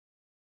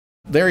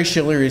Larry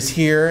Schiller is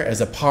here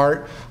as a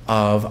part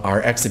of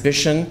our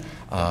exhibition,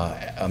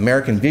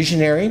 American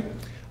Visionary,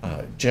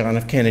 John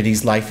F.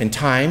 Kennedy's Life and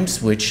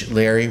Times, which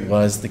Larry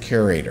was the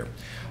curator.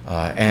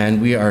 And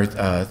we are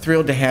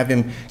thrilled to have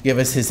him give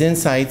us his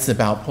insights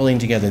about pulling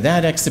together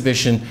that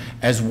exhibition,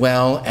 as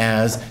well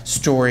as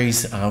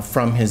stories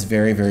from his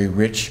very, very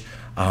rich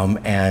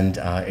and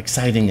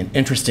exciting and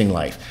interesting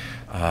life.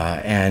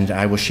 And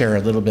I will share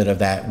a little bit of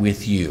that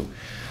with you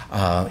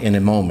in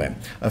a moment.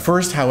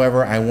 First,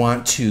 however, I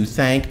want to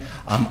thank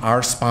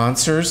our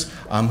sponsors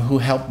who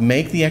helped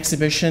make the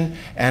exhibition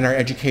and our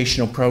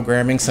educational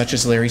programming, such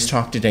as Larry's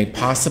talk today,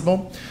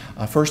 possible.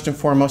 First and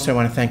foremost, I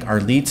want to thank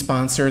our lead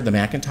sponsor, the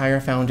McIntyre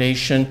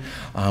Foundation,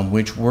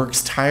 which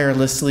works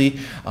tirelessly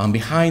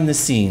behind the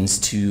scenes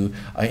to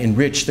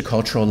enrich the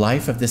cultural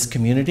life of this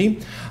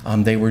community.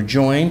 They were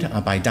joined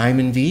by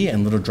Diamond V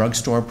and Little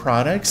Drugstore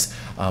Products,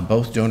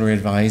 both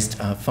donor-advised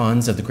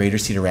funds of the Greater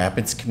Cedar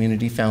Rapids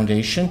Community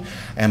Foundation,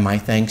 and my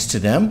thanks to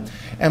them.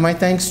 And my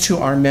thanks to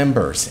our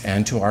members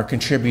and to our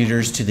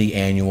contributors to the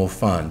annual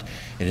fund.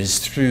 It is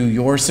through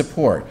your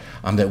support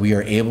that we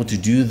are able to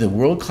do the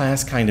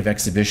world-class kind of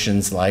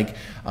exhibitions like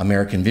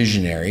American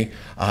Visionary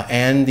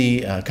and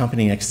the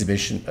accompanying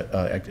exhibition,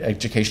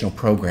 educational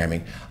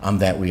programming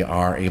that we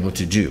are able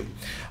to do.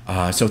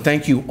 So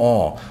thank you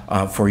all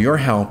for your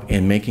help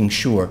in making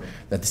sure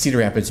that the Cedar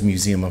Rapids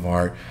Museum of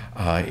Art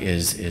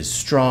is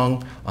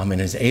strong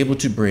and is able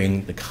to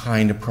bring the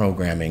kind of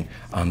programming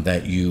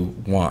that you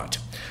want.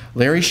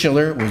 Larry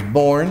Schiller was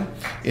born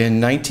in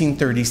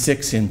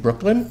 1936 in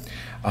Brooklyn.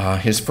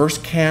 His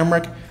first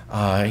camera,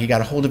 he got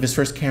a hold of his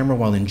first camera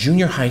while in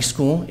junior high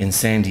school in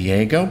San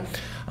Diego.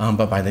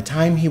 But by the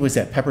time he was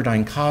at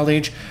Pepperdine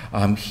College,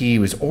 he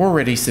was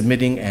already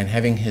submitting and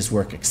having his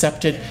work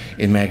accepted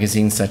in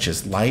magazines such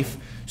as Life,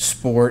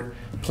 Sport,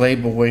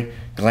 Playboy,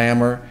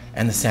 Glamour,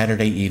 and the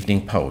Saturday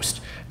Evening Post.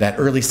 That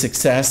early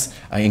success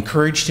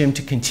encouraged him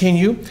to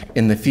continue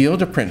in the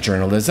field of print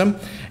journalism,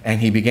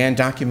 and he began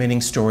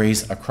documenting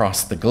stories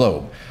across the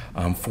globe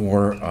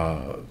for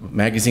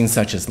magazines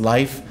such as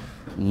Life,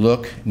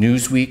 Look,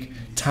 Newsweek,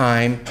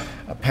 Time,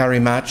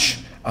 Paris Match,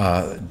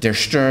 Der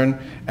Stern,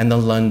 and the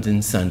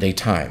London Sunday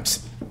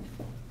Times.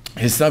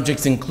 His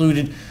subjects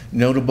included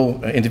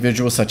notable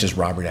individuals such as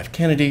Robert F.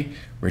 Kennedy,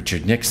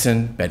 Richard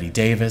Nixon, Betty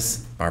Davis,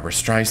 Barbara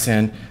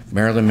Streisand,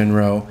 Marilyn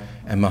Monroe,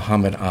 and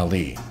Muhammad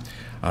Ali.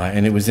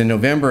 And it was in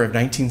November of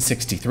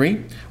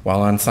 1963,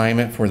 while on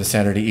assignment for the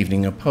Saturday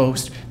Evening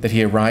Post, that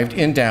he arrived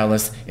in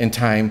Dallas in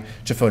time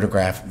to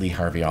photograph Lee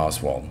Harvey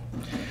Oswald.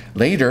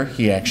 Later,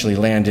 he actually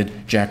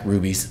landed Jack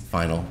Ruby's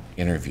final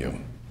interview.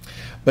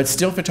 But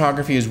still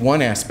photography is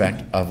one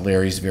aspect of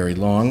Larry's very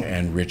long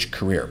and rich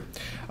career.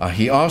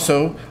 He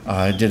also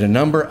did a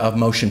number of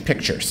motion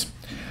pictures.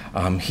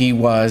 He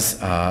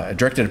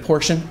directed a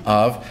portion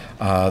of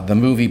the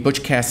movie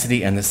Butch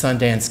Cassidy and the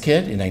Sundance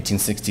Kid in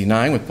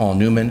 1969 with Paul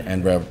Newman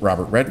and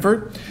Robert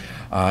Redford.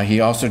 He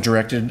also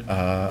directed,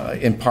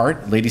 in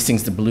part, Lady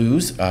Sings the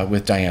Blues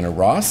with Diana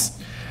Ross.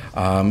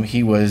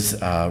 He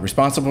was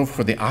responsible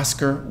for the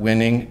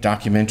Oscar-winning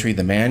documentary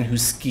The Man Who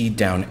Skied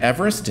Down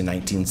Everest in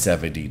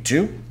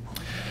 1972.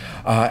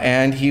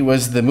 And he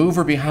was the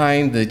mover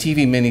behind the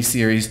TV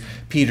miniseries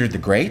Peter the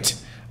Great,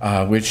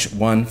 which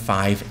won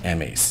 5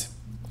 Emmys.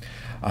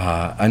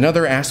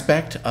 Another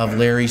aspect of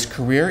Larry's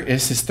career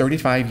is his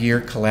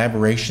 35-year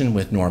collaboration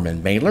with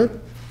Norman Mailer.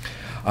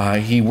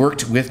 He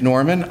worked with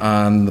Norman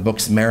on the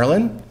books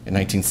Marilyn in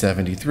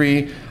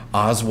 1973,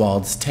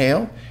 Oswald's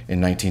Tale in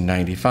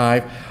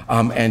 1995,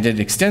 and did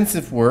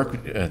extensive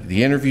work,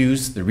 the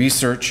interviews, the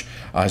research,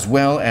 as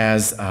well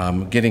as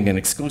getting an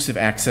exclusive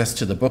access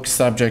to the book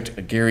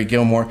subject, Gary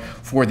Gilmore,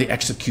 for The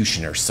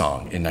Executioner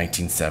Song in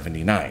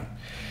 1979.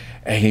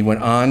 And he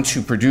went on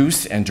to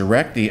produce and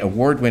direct the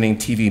award-winning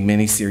TV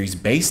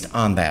miniseries based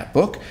on that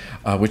book,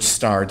 which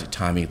starred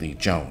Tommy Lee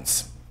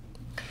Jones.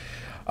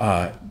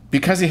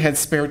 Because he had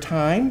spare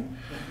time,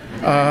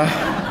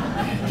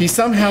 he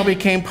somehow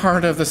became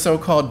part of the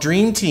so-called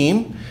Dream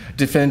Team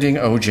defending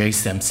O.J.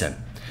 Simpson,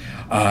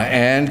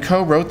 and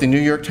co-wrote the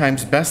New York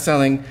Times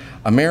best-selling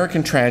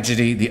American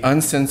tragedy, The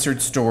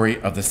Uncensored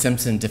Story of the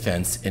Simpson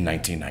Defense in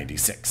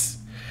 1996.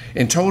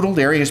 In total,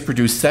 Larry has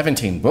produced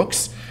 17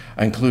 books,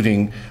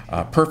 including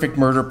Perfect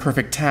Murder,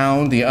 Perfect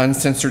Town, The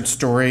Uncensored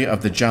Story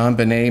of the John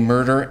Bonet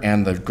Murder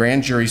and the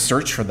Grand Jury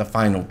Search for the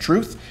Final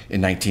Truth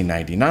in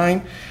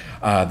 1999,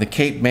 The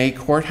Cape May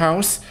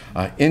Courthouse,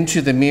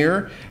 Into the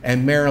Mirror,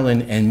 and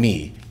Marilyn and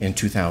Me in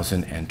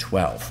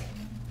 2012.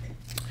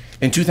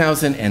 In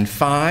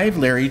 2005,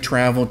 Larry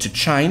traveled to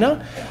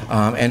China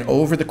and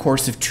over the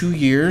course of 2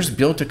 years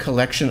built a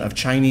collection of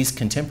Chinese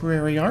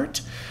contemporary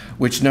art,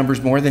 which numbers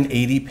more than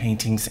 80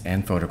 paintings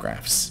and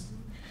photographs.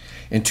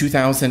 In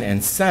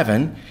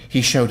 2007,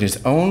 he showed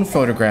his own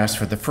photographs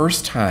for the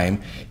first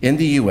time in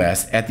the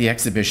US at the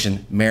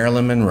exhibition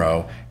Marilyn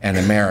Monroe and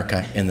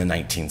America in the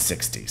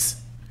 1960s.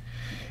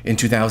 In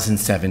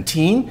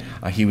 2017,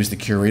 he was the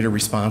curator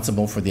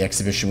responsible for the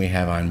exhibition we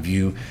have on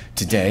view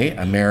today,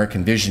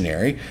 American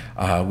Visionary,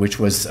 which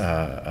was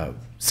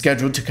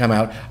scheduled to come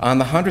out on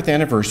the 100th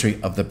anniversary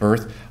of the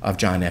birth of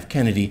John F.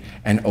 Kennedy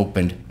and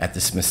opened at the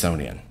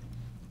Smithsonian.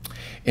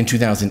 In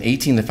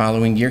 2018, the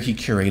following year, he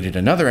curated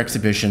another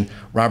exhibition,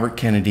 Robert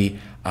Kennedy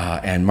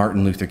and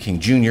Martin Luther King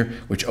Jr.,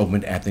 which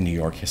opened at the New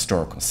York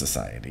Historical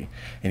Society.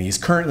 And he's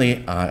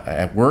currently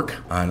at work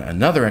on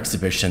another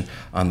exhibition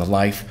on the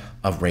life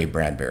of Ray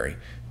Bradbury.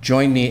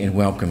 Join me in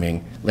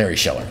welcoming Larry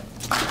Schiller.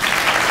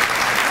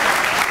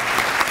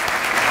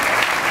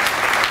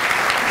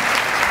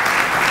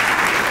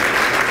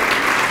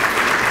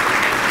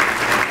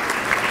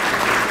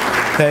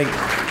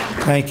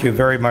 Thank you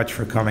very much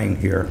for coming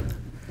here.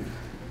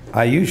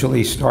 I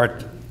usually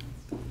start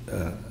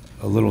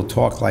a little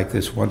talk like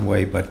this one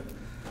way, but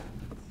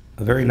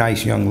a very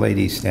nice young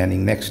lady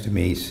standing next to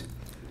me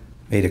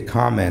made a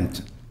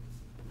comment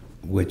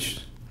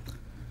which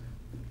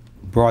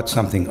brought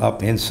something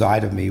up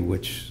inside of me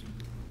which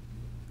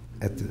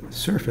at the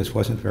surface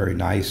wasn't very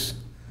nice.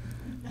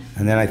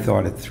 And then I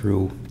thought it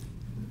through,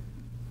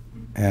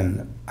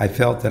 and I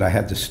felt that I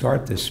had to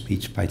start this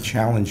speech by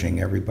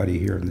challenging everybody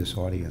here in this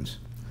audience,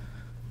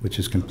 which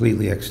is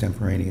completely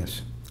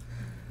extemporaneous.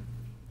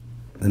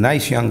 The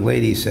nice young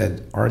lady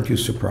said, "Aren't you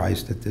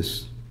surprised at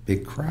this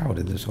big crowd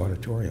in this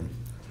auditorium?"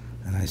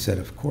 And I said,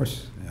 "Of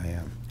course I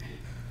am.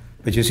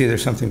 But you see,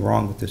 there's something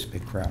wrong with this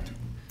big crowd."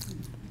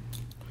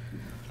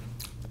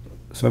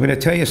 So I'm going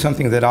to tell you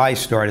something that I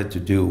started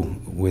to do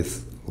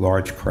with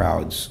large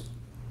crowds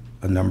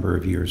a number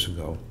of years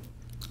ago.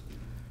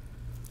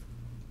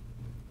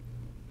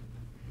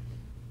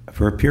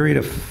 For a period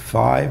of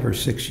 5 or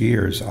 6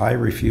 years, I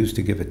refused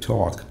to give a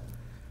talk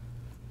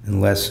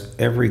unless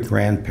every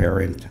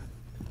grandparent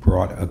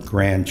brought a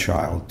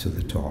grandchild to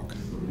the talk.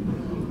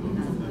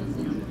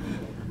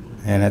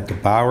 And at the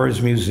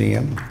Bowers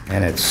Museum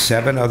and at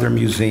 7 other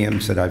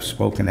museums that I've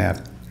spoken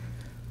at,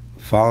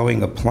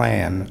 following a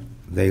plan,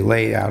 they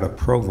laid out a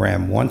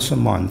program once a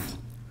month,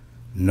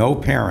 no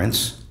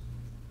parents.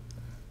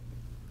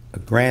 A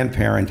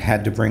grandparent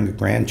had to bring a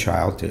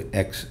grandchild to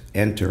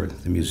enter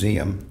the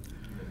museum,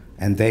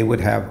 and they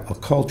would have a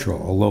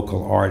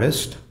local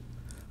artist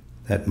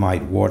that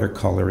might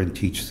watercolor and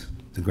teach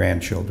the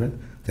grandchildren.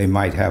 They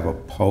might have a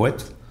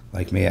poet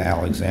like Maya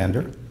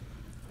Alexander,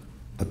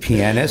 a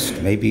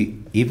pianist,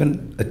 maybe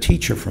even a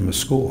teacher from a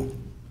school.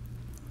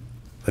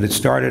 But it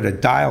started a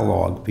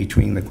dialogue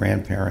between the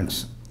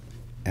grandparents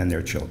and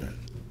their children.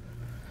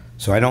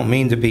 So I don't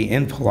mean to be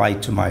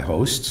impolite to my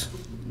hosts,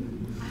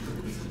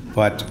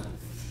 but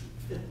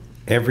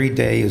every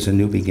day is a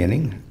new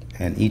beginning,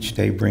 and each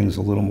day brings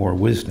a little more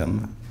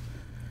wisdom.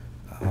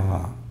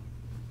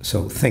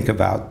 So think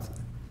about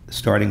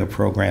starting a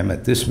program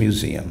at this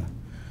museum,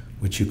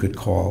 which you could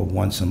call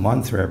once a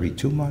month or every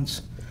 2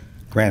 months,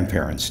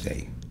 Grandparents'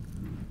 Day.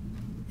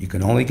 You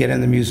can only get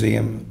in the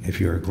museum if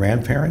you're a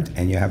grandparent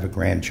and you have a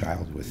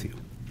grandchild with you.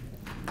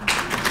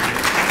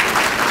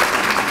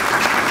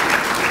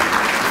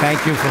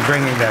 Thank you for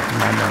bringing that to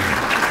my memory.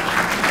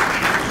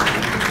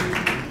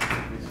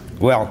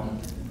 Well,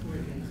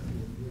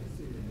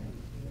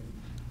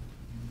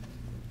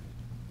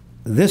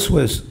 this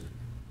was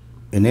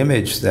an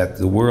image that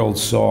the world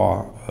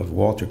saw of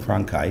Walter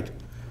Cronkite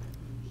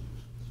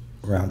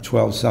around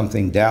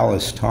 12-something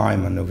Dallas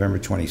time on November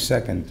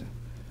 22nd,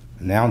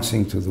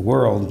 announcing to the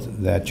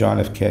world that John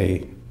F.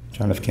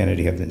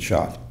 Kennedy had been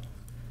shot.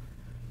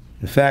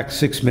 In fact,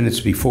 6 minutes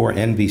before,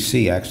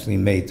 NBC actually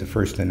made the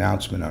first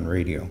announcement on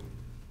radio.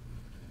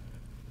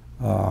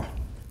 And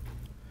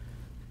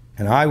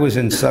I was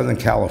in Southern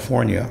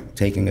California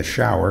taking a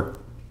shower,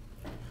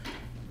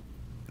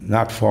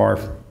 not far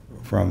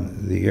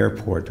from the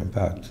airport,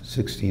 about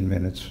 16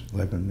 minutes,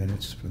 11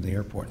 minutes from the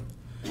airport.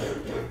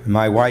 And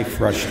my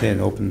wife rushed in,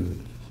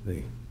 opened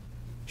the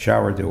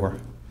shower door,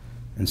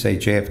 and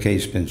said,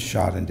 "JFK's been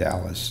shot in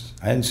Dallas."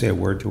 I didn't say a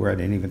word to her. I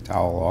didn't even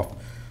towel off.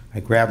 I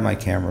grabbed my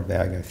camera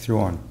bag. I threw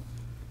on a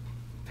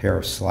pair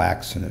of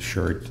slacks and a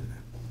shirt.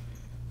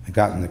 I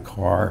got in the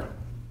car,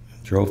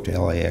 drove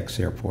to LAX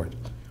airport.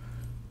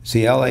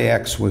 See,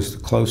 LAX was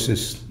the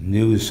closest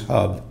news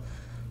hub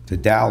to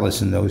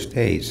Dallas in those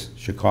days.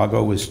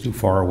 Chicago was too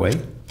far away.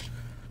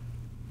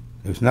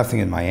 There was nothing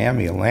in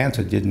Miami.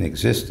 Atlanta didn't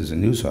exist as a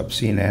news hub.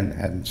 CNN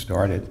hadn't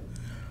started.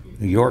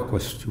 New York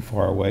was too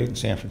far away, and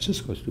San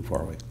Francisco was too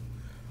far away.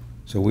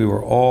 So we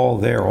were all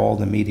there. All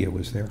the media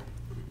was there.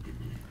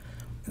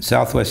 And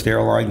Southwest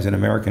Airlines and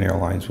American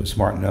Airlines was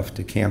smart enough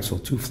to cancel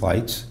 2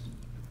 flights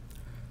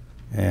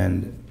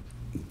and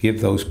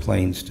give those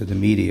planes to the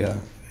media.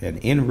 And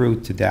en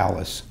route to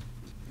Dallas,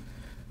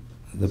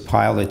 the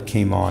pilot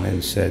came on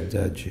and said,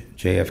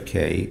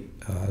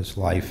 JFK's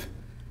life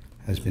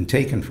has been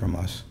taken from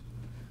us.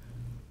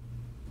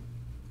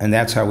 And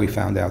that's how we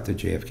found out that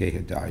JFK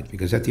had died,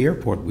 because at the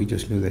airport, we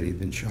just knew that he'd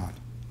been shot.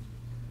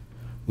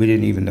 We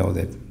didn't even know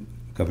that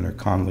Governor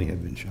Connolly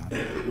had been shot.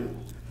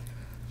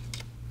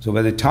 So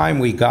by the time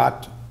we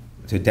got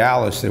to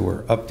Dallas, there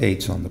were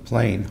updates on the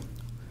plane,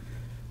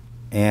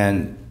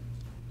 and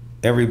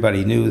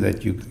everybody knew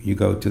that you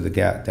go to the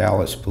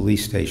Dallas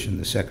police station,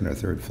 the 2nd or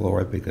 3rd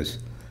floor, because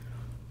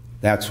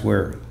that's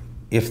where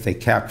if they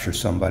capture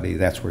somebody,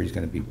 that's where he's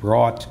going to be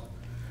brought.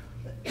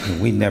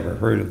 And we'd never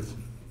heard of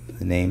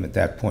the name at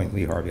that point,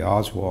 Lee Harvey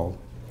Oswald.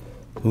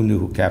 Who knew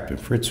who Captain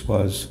Fritz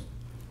was,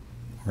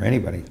 or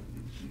anybody?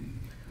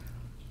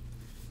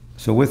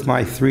 So with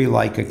my 3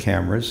 Leica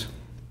cameras,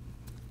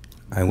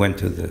 I went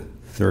to the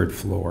 3rd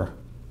floor,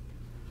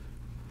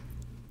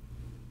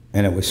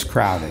 and it was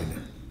crowded.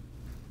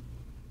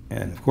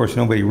 And of course,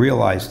 nobody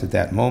realized at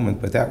that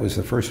moment, but that was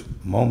the first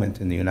moment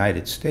in the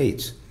United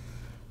States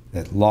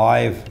that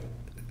live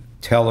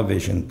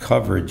television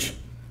coverage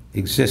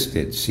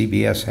existed.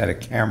 CBS had a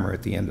camera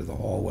at the end of the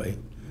hallway.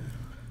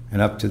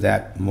 And up to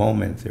that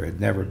moment, there had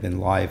never been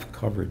live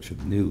coverage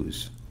of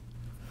news.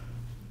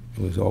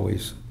 It was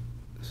always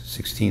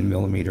 16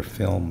 millimeter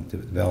film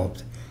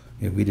developed.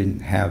 You know, we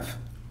didn't have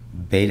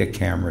beta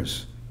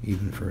cameras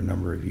even for a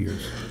number of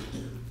years.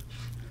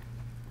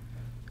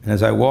 And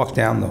as I walked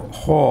down the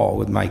hall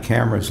with my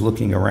cameras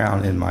looking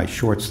around in my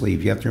short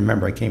sleeve, you have to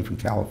remember I came from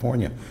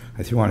California.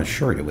 I threw on a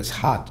shirt. It was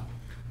hot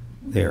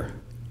there,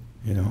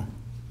 you know.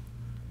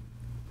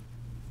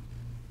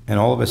 And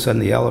all of a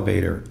sudden the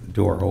elevator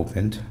door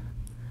opened,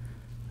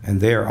 and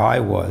there I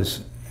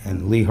was,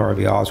 and Lee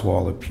Harvey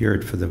Oswald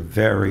appeared for the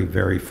very,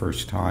 very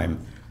first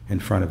time in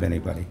front of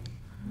anybody.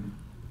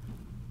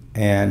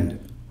 And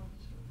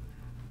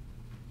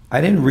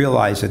I didn't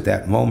realize at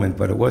that moment,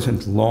 but it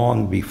wasn't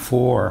long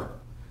before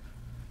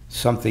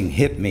something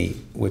hit me,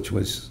 which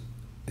was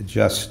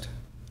just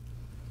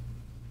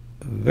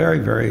very,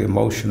 very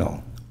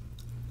emotional.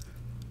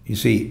 You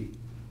see,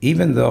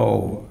 even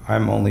though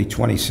I'm only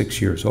 26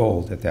 years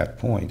old at that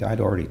point, I'd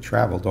already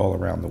traveled all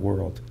around the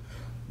world,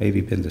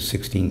 maybe been to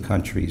 16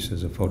 countries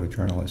as a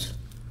photojournalist.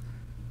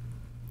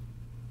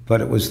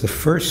 But it was the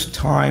first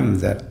time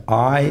that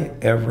I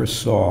ever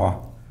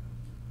saw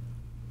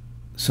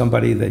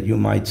somebody that you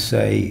might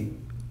say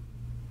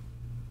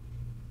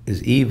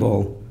is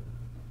evil,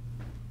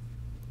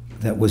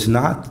 that was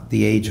not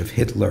the age of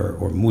Hitler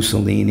or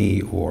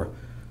Mussolini or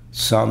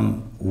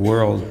some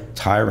world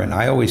tyrant.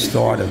 I always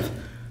thought of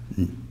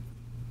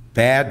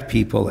bad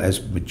people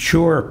as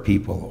mature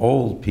people,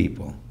 old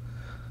people.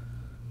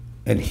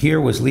 And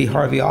here was Lee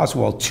Harvey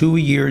Oswald, 2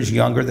 years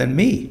younger than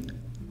me.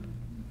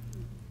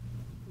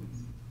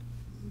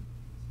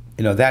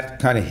 You know, that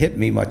kind of hit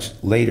me much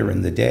later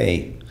in the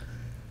day.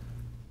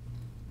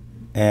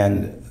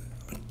 And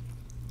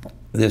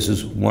this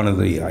is one of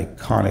the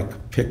iconic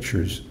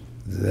pictures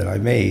that I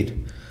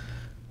made.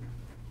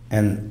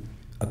 And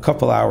a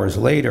couple hours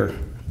later,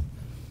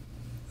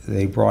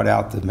 they brought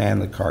out the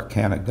Manley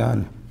Carcana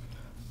gun.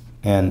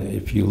 And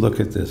if you look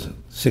at this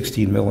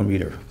 16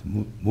 millimeter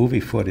movie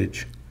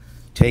footage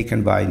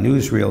taken by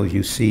newsreels,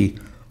 you see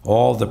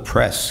all the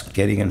press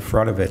getting in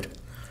front of it.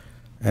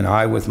 And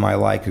I, with my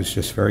Leicas,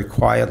 just very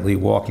quietly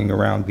walking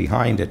around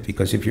behind it,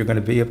 because if you're going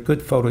to be a good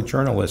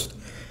photojournalist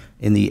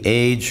in the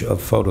age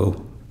of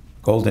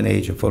golden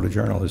age of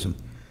photojournalism,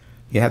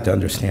 you have to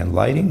understand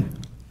lighting,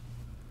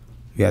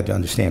 you had to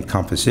understand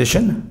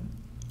composition,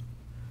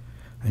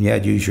 and you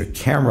had to use your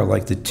camera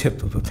like the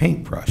tip of a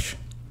paintbrush.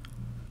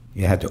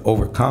 You had to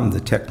overcome the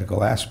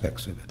technical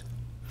aspects of it.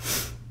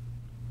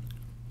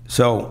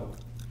 So,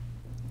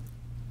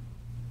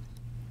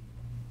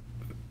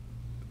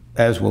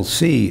 as we'll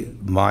see,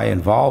 my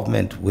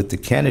involvement with the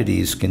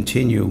Kennedys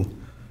continue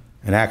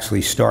and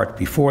actually start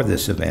before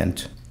this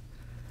event,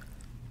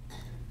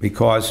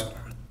 because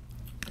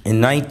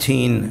in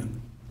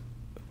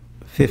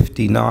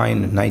 1959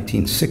 and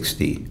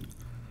 1960,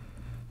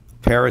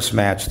 Paris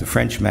Match, the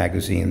French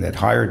magazine that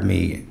hired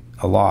me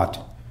a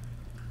lot,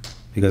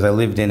 because I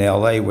lived in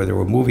LA where there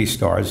were movie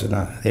stars, and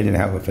they didn't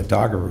have a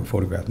photographer who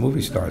photographed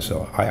movie stars,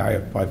 so I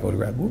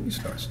photographed movie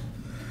stars.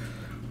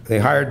 They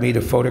hired me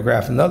to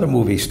photograph another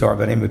movie star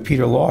by the name of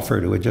Peter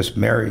Lawford, who had just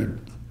married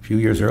a few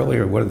years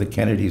earlier one of the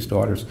Kennedy's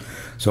daughters.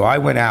 So I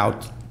went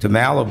out to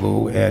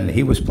Malibu, and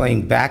he was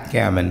playing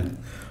backgammon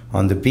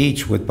on the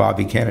beach with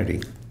Bobby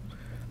Kennedy.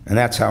 And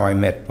that's how I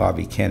met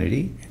Bobby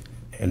Kennedy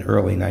in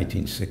early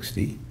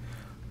 1960.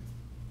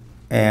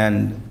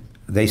 And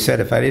they said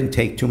if I didn't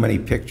take too many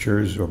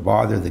pictures or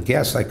bother the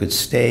guests, I could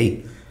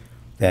stay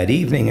that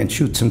evening and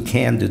shoot some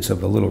candids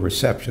of a little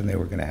reception they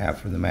were going to have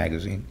for the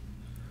magazine.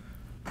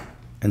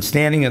 And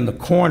standing in the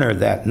corner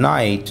that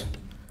night,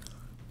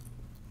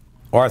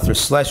 Arthur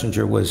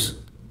Schlesinger was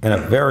in a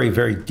very,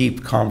 very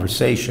deep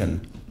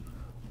conversation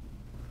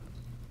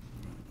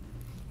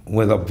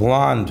with a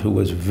blonde who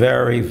was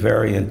very,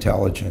 very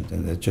intelligent,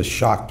 and it just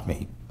shocked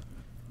me.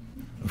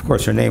 Of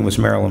course, her name was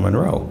Marilyn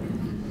Monroe.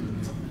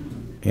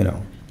 You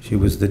know, she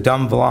was the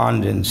dumb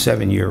blonde in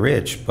 7 Year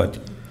Itch, but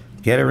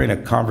get her in a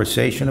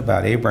conversation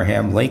about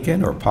Abraham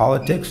Lincoln or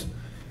politics,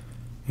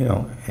 you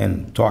know,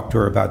 and talk to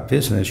her about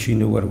business, she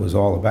knew what it was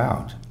all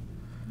about.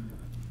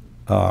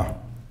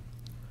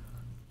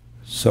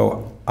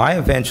 So I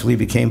eventually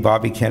became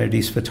Bobby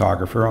Kennedy's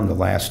photographer on the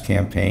last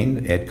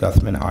campaign. Ed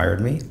Guthman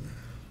hired me.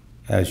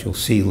 As you'll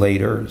see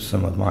later,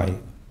 some of my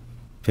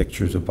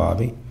pictures of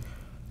Bobby.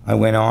 I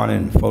went on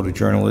in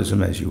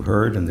photojournalism, as you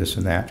heard, and this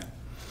and that.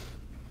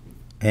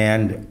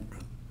 And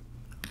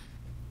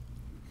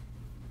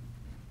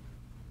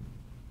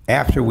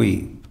after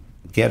we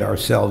get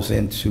ourselves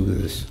into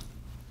this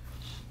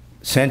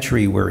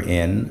century we're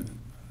in,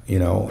 you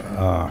know,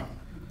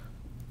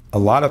 a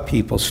lot of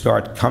people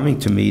start coming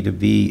to me to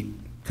be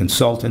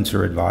consultants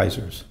or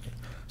advisors.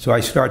 So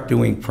I start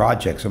doing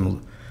projects.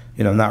 I'm,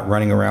 you know, not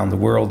running around the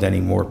world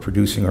anymore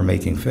producing or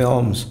making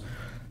films.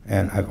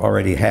 And I've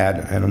already had,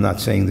 and I'm not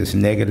saying this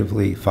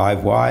negatively,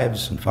 5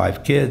 wives and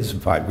 5 kids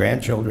and 5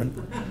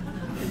 grandchildren.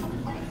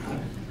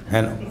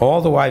 And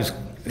all the wives,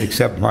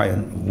 except my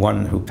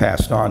one who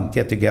passed on,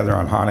 get together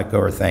on Hanukkah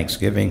or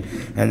Thanksgiving,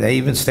 and they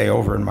even stay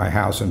over in my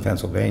house in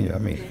Pennsylvania. I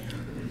mean,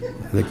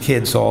 the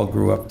kids all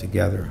grew up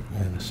together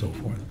and so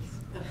forth.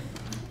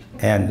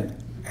 And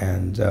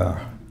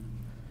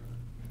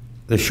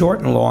the short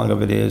and long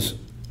of it is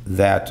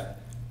that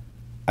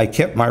I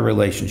kept my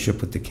relationship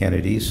with the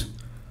Kennedys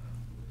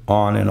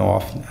on and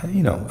off,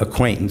 you know,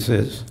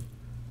 acquaintances.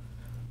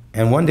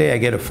 And one day I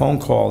get a phone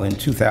call in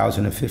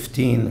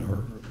 2015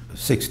 or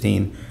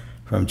 16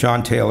 from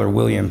John Taylor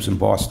Williams in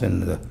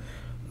Boston,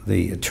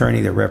 the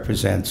attorney that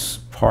represents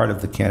part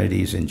of the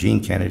Kennedys and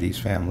Gene Kennedy's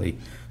family,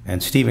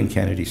 and Stephen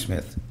Kennedy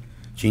Smith.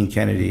 Gene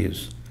Kennedy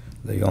is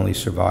the only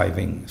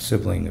surviving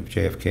sibling of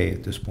JFK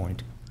at this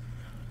point.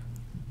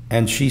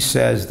 And she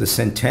says, the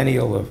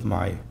centennial of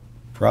my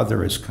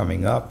brother is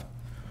coming up,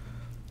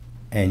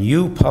 and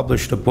you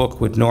published a book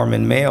with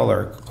Norman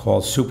Mailer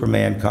called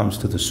Superman Comes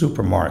to the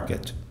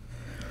Supermarket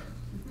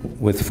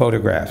with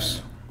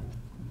photographs.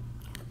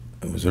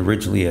 It was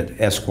originally an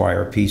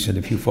Esquire piece, and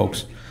if you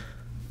folks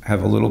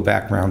have a little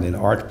background in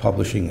art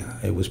publishing,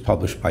 it was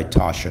published by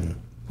Toshin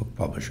Book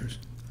Publishers.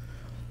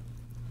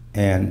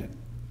 And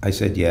I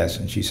said yes,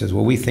 and she says,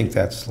 well, we think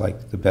that's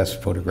like the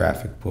best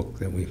photographic book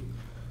that we've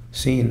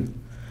seen.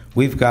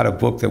 We've got a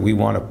book that we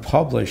want to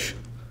publish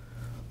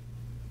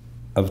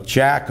of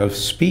Jack of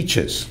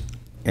speeches,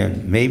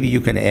 and maybe you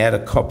can add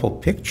a couple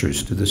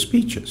pictures to the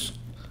speeches.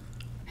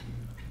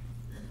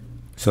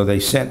 So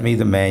they sent me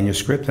the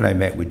manuscript, and I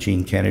met with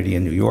Gene Kennedy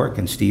in New York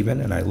and Stephen,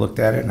 and I looked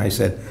at it and I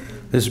said,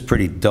 this is a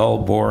pretty dull,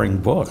 boring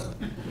book.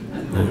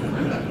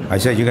 I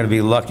said, you're going to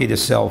be lucky to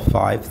sell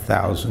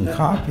 5,000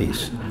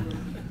 copies.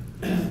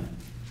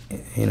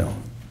 You know,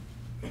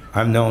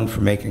 I'm known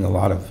for making a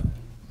lot of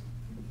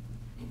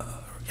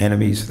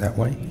enemies that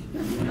way.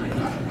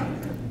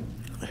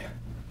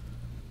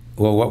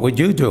 Well, what would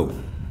you do?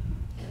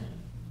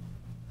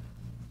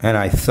 And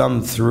I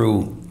thumbed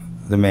through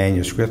the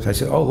manuscript. I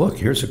said, oh, look,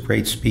 here's a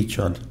great speech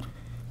on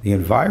the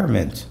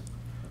environment.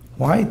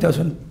 Why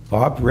doesn't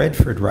Bob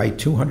Redford write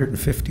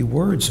 250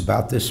 words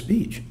about this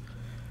speech?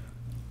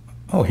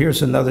 Oh,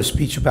 here's another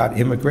speech about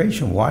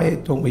immigration. Why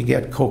don't we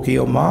get Koki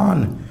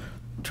Oman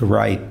to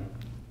write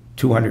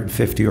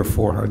 250 or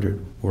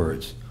 400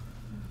 words?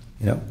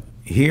 You know,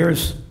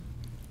 here's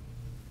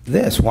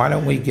this. Why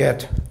don't we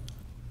get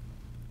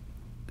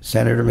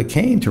Senator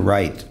McCain to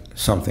write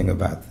something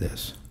about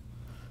this?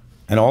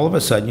 And all of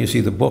a sudden, you see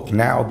the book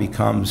now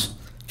becomes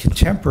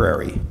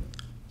contemporary.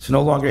 It's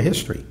no longer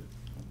history.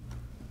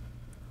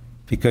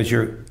 Because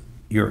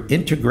you're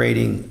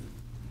integrating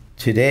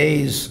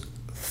today's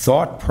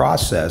thought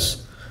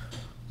process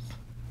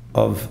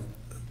of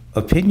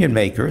opinion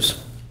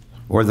makers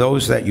or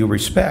those that you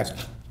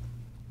respect,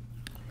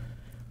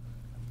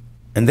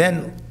 and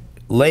then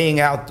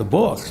laying out the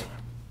book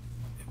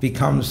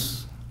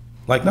becomes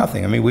like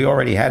nothing. I mean, we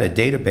already had a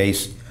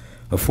database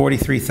of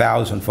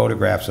 43,000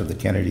 photographs of the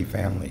Kennedy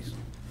families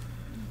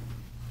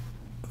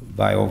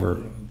by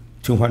over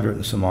 200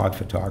 and some odd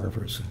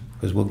photographers,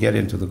 because we'll get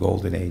into the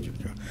golden age.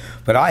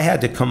 But I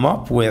had to come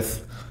up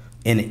with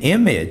an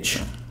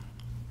image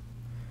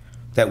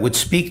that would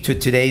speak to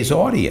today's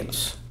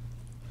audience.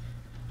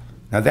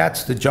 Now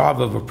that's the job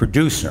of a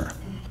producer.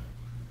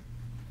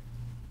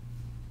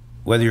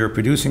 Whether you're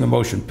producing a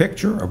motion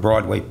picture, a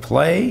Broadway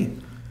play,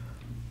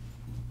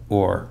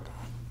 or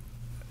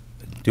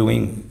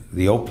doing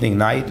the opening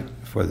night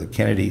for the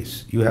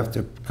Kennedys, you have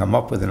to come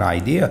up with an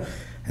idea.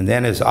 And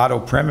then, as Otto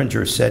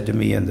Preminger said to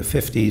me in the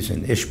 50s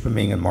in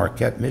Ishpeming and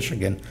Marquette,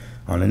 Michigan,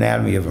 on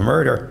Anatomy of a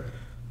Murder,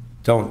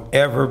 don't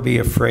ever be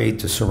afraid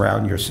to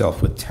surround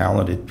yourself with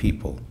talented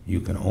people.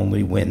 You can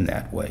only win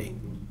that way.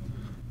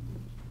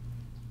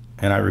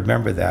 And I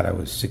remember that. I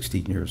was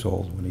 16 years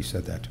old when he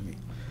said that to me.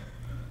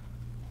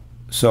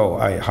 So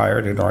I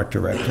hired an art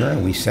director,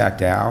 and we sat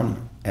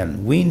down,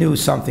 and we knew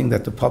something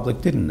that the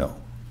public didn't know,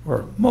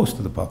 or most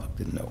of the public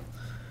didn't know.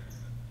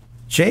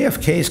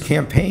 JFK's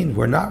campaigns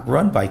were not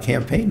run by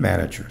campaign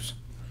managers.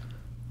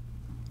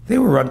 They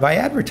were run by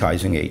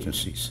advertising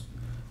agencies.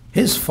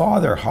 His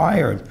father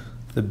hired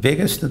the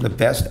biggest and the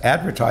best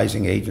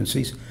advertising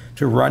agencies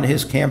to run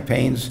his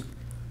campaigns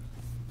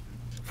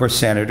for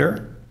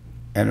senator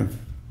and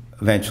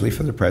eventually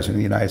for the President of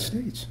the United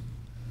States.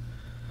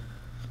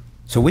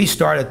 So we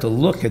started to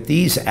look at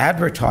these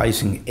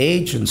advertising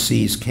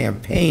agencies'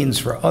 campaigns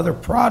for other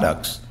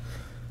products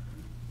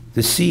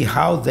to see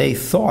how they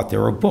thought.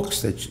 There were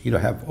books that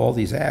have all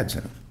these ads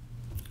in them.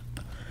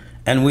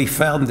 And we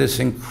found this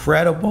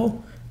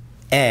incredible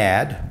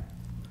ad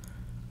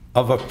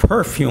of a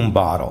perfume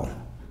bottle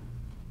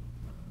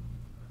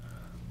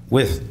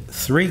with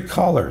 3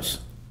 colors.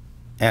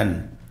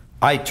 And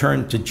I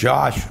turned to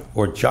Josh,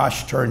 or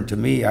Josh turned to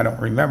me, I don't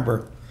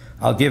remember.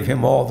 I'll give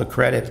him all the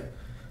credit.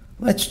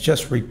 Let's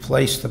just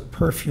replace the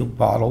perfume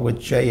bottle with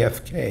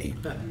JFK.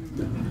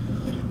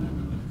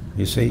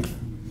 You see?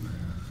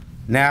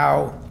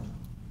 Now,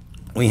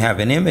 we have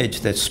an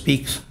image that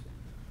speaks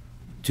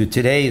to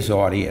today's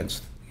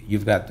audience.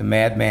 You've got the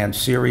Madman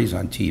series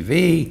on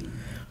TV.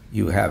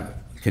 You have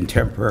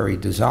contemporary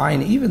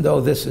design. Even though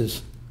this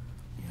is,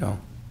 you know,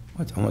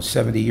 what's almost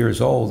 70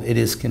 years old, it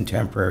is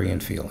contemporary in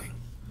feeling.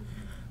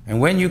 And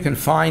when you can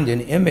find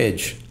an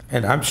image,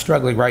 and I'm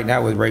struggling right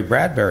now with Ray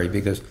Bradbury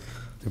because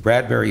the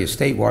Bradbury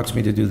estate wants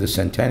me to do the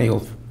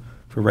centennial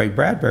for Ray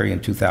Bradbury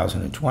in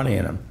 2020,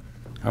 and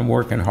I'm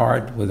working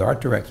hard with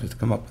art directors to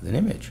come up with an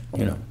image,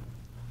 you know.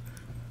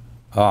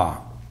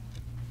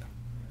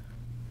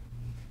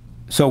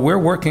 So we're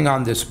working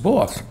on this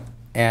book,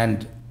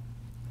 and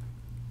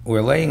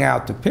we're laying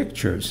out the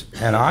pictures,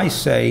 and I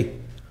say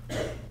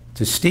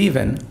to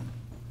Stephen,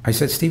 I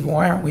said, Stephen,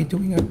 why aren't we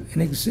doing an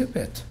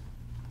exhibit?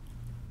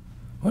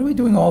 Why are we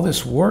doing all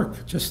this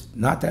work just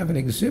not to have an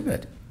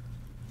exhibit?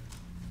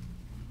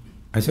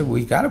 I said,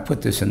 we got to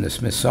put this in the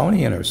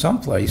Smithsonian or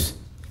someplace.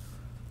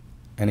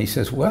 And he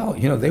says, well,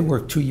 you know, they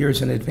work 2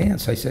 years in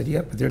advance. I said,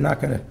 yeah, but they're not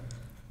going to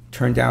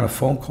turn down a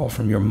phone call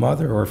from your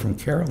mother or from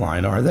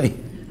Caroline, are they?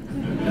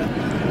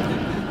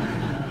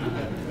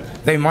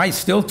 They might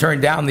still turn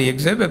down the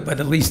exhibit, but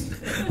at least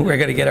we're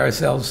going to get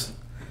ourselves.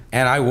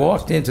 And I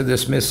walked into the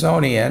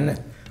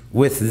Smithsonian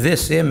with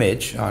this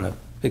image on a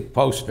big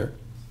poster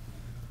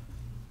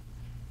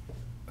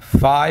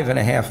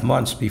 5.5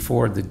 months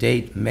before the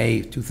date,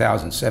 May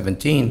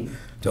 2017,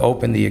 to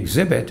open the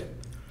exhibit.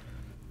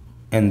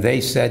 And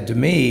they said to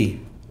me,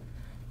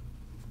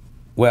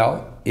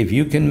 well, if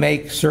you can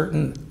make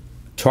certain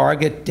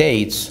target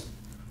dates,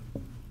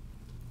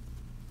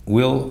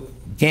 we'll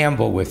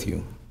gamble with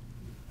you.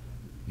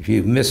 If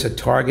you miss a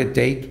target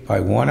date by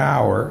 1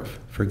 hour,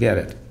 forget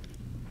it.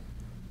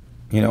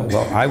 You know,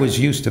 well, I was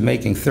used to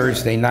making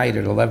Thursday night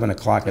at 11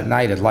 o'clock at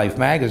night at Life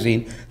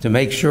magazine to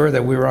make sure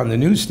that we were on the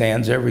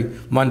newsstands every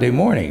Monday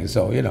morning.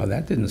 So, you know,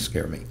 that didn't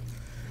scare me.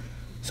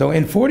 So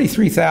in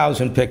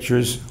 43,000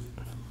 pictures,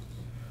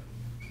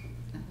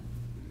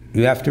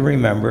 you have to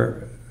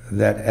remember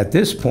that at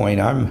this point,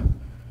 I'm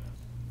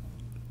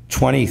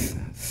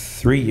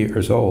 23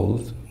 years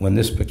old when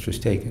this picture's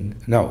taken.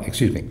 No,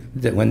 excuse me,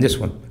 when this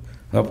one,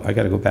 oh, I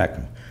got to go back.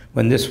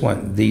 When this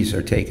one, these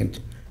are taken,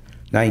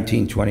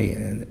 19, 20,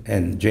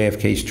 and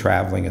JFK's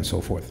traveling and so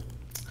forth.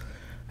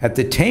 At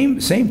the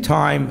same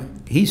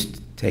time he's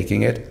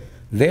taking it,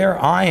 there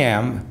I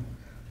am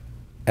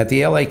at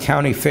the LA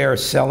County Fair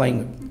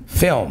selling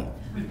film.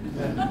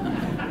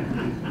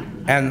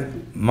 And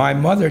my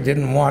mother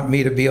didn't want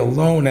me to be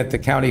alone at the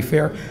county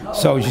fair,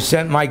 so she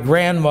sent my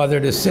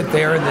grandmother to sit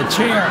there in the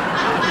chair.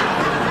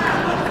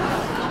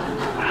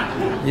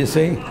 You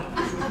see?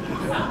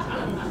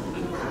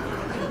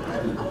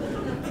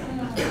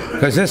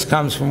 Because this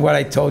comes from what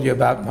I told you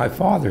about my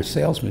father's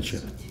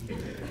salesmanship.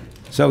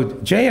 So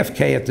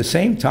JFK at the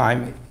same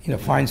time, you know,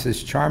 finds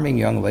this charming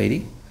young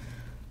lady.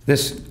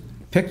 This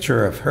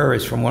picture of her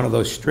is from one of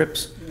those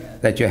strips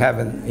that you have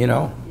in, you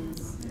know.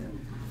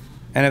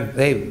 And if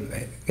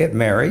they get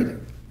married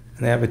and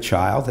they have a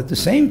child, at the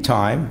same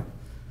time,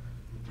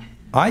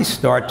 I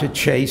start to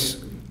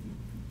chase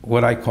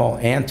what I call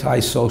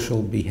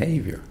antisocial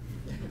behavior.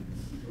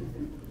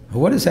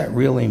 What does that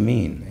really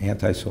mean,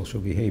 antisocial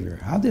behavior?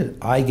 How did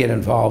I get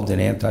involved in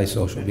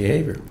antisocial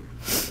behavior?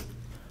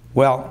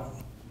 Well,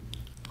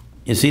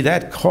 you see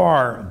that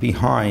car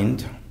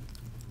behind,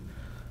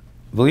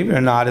 believe it or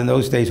not, in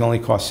those days only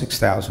cost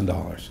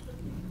 $6,000.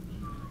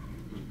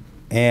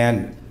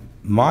 And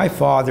my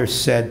father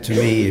said to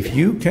me, if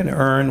you can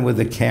earn with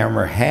the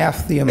camera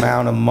half the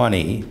amount of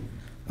money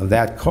of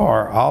that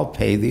car, I'll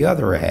pay the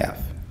other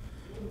half.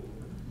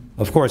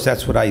 Of course,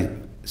 that's what I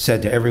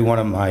said to every one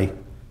of my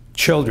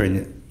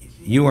children.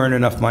 You earn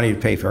enough money to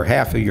pay for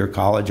half of your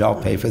college,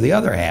 I'll pay for the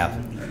other half.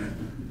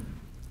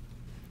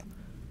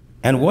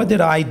 And what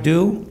did I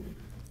do?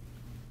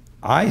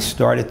 I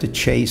started to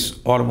chase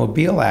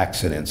automobile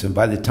accidents, and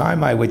by the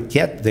time I would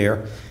get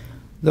there,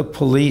 the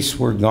police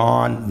were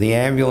gone, the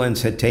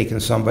ambulance had taken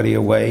somebody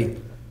away,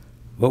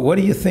 but what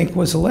do you think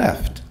was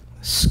left?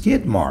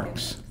 Skid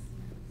marks.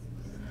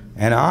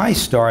 And I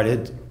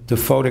started to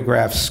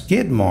photograph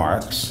skid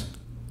marks.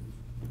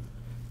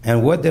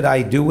 And what did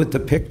I do with the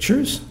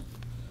pictures?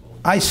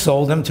 I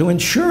sold them to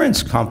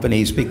insurance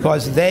companies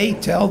because they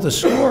tell the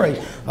story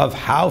of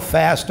how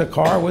fast a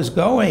car was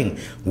going,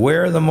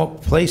 where the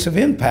place of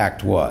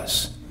impact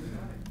was.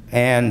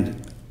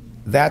 And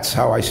that's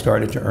how I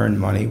started to earn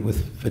money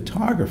with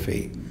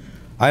photography.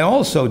 I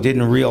also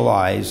didn't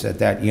realize at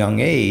that young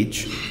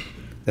age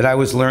that I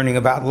was learning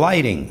about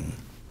lighting.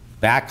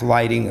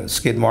 Backlighting, a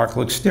skid mark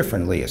looks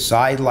differently. A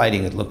side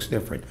lighting, it looks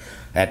different.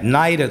 At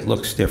night, it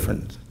looks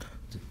different.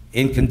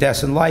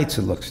 Incandescent lights,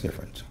 it looks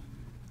different.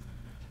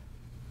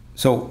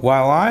 So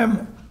while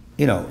I'm,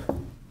 you know,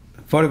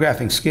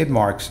 photographing skid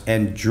marks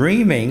and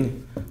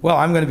dreaming well,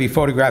 I'm going to be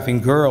photographing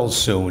girls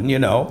soon, you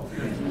know.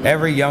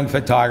 Every young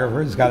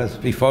photographer has got to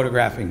be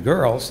photographing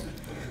girls.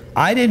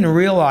 I didn't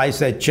realize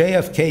that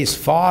JFK's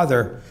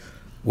father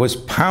was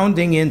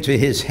pounding into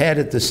his head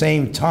at the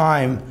same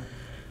time,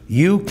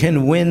 you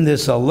can win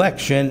this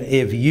election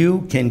if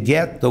you can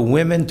get the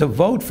women to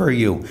vote for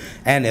you.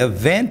 And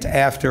event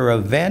after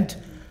event,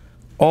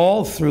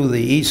 all through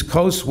the East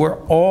Coast, were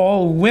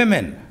all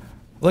women.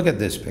 Look at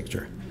this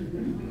picture.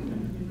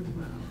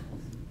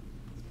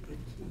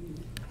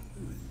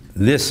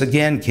 This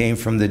again came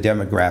from the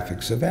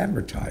demographics of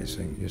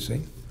advertising, you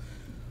see.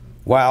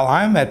 While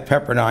I'm at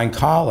Pepperdine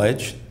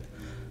College,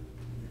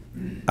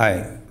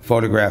 I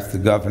photographed the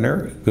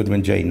governor,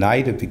 Goodwin J.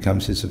 Knight. It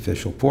becomes his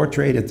official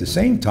portrait. At the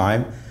same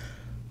time,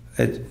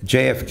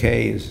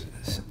 JFK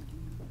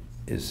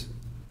is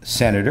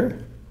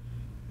senator.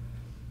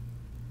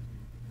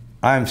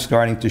 I'm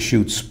starting to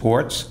shoot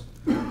sports.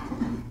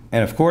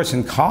 And of course,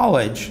 in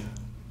college,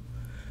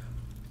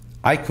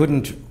 I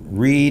couldn't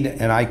read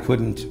and I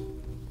couldn't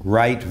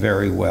write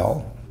very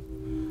well,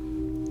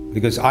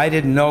 because I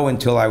didn't know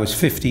until I was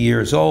 50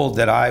 years old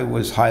that I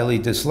was highly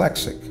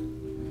dyslexic,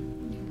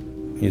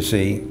 you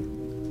see.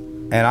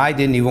 And I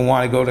didn't even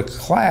want to go to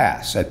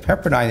class. At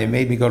Pepperdine, they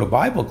made me go to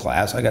Bible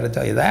class, I got to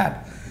tell you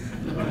that.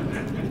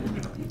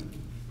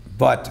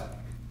 But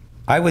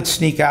I would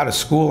sneak out of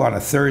school on a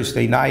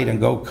Thursday night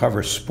and go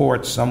cover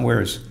sports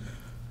somewheres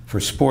for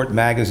Sport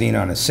Magazine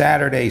on a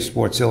Saturday,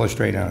 Sports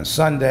Illustrated on a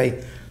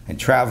Sunday, and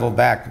travel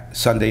back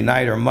Sunday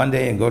night or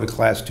Monday and go to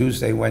class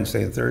Tuesday,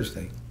 Wednesday, and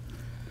Thursday.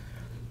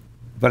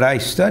 But I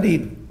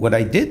studied, what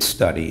I did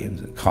study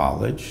in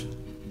college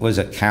was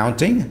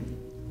accounting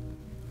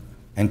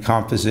and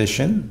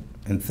composition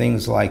and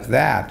things like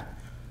that,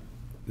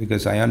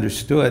 because I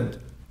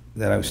understood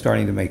that I was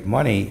starting to make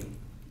money,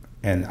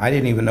 and I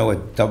didn't even know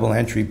what double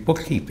entry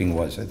bookkeeping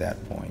was at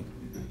that point,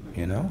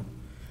 you know?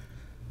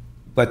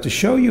 But to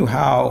show you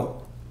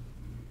how,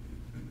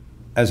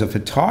 as a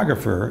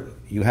photographer,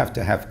 you have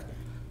to have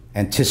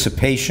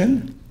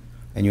anticipation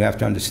and you have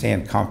to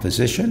understand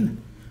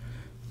composition.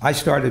 I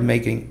started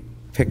making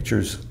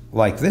pictures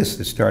like this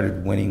that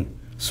started winning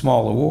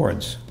small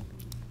awards.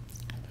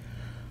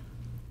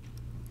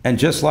 And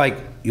just like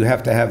you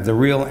have to have the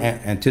real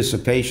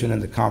anticipation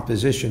and the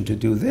composition to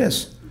do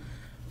this,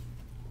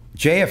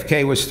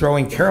 JFK was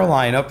throwing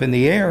Caroline up in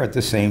the air at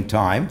the same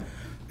time,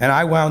 and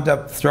I wound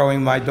up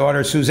throwing my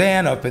daughter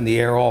Suzanne up in the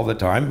air all the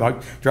time,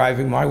 like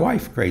driving my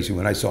wife crazy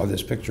when I saw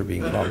this picture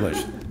being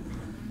published.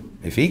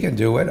 If he can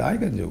do it, I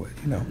can do it,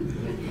 you know.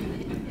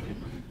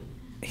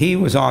 He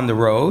was on the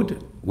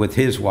road with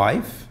his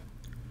wife,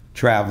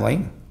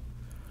 traveling.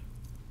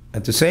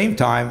 At the same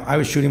time, I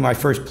was shooting my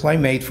first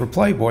Playmate for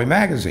Playboy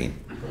magazine.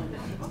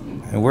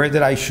 And where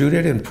did I shoot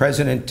it? In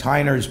President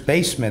Tyner's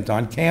basement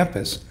on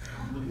campus.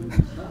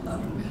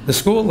 The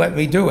school let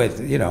me do it,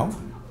 you know.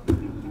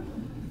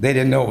 They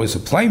didn't know it was a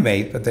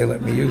Playmate, but they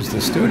let me use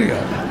the studio.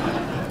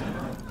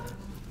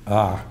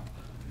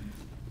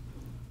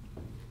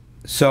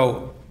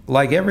 So,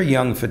 like every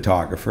young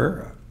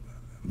photographer,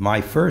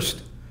 my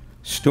first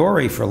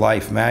story for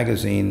Life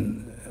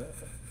magazine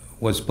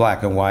was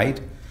black and white,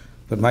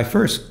 but my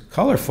first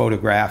color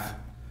photograph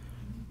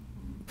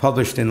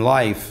published in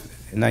Life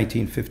in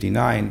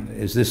 1959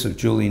 is this of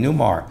Julie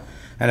Newmar.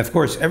 And of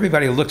course,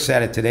 everybody looks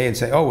at it today and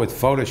say, oh, with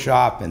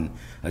Photoshop and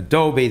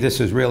Adobe, this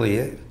is really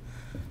it.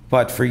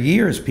 But for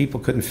years, people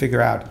couldn't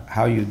figure out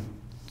how you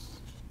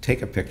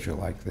take a picture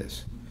like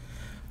this.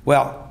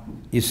 Well,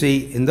 you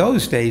see, in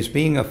those days,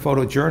 being a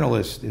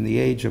photojournalist in the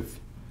age of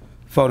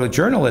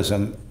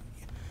photojournalism,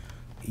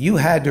 you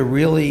had to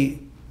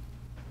really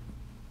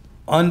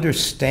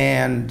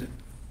understand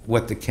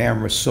what the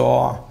camera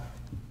saw,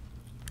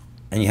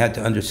 and you had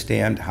to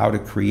understand how to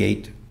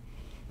create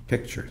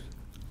pictures.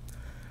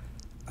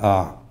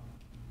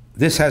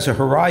 This has a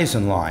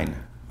horizon line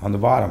on the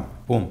bottom.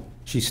 Boom,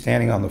 she's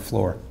standing on the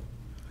floor.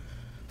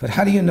 But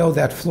how do you know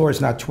that floor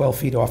is not 12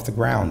 feet off the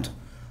ground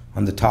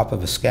on the top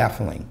of a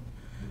scaffolding?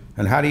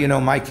 And how do you know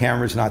my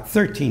camera is not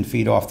 13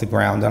 feet off the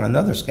ground on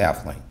another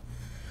scaffolding?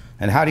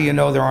 And how do you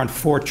know there aren't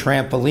 4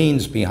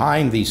 trampolines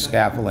behind these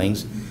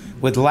scaffoldings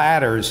with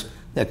ladders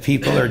that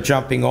people are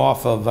jumping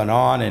off of and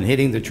on and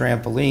hitting the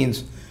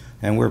trampolines,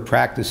 and we're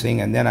practicing,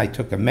 and then I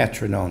took a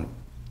metronome,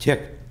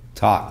 tick,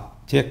 tock,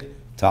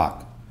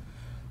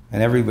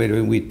 and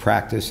everybody, we'd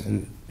practice,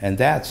 and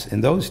that's,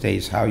 in those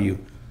days, how you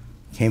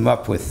came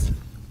up with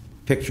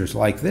pictures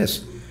like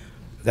this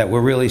that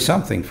were really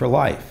something for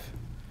life.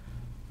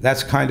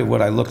 That's kind of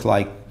what I looked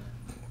like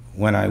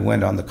when I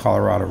went on the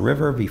Colorado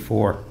River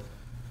before,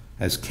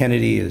 as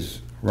Kennedy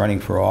is running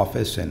for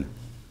office and,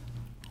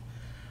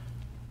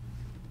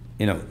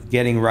 you know,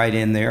 getting right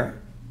in there.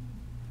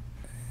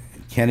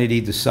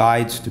 Kennedy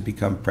decides to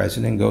become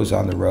president, goes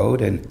on the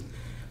road,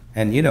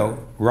 and you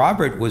know,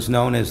 Robert was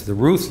known as the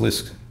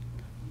ruthless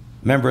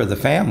member of the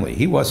family.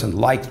 He wasn't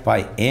liked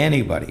by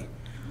anybody.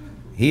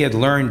 He had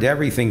learned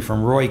everything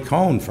from Roy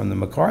Cohn from the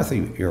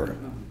McCarthy era.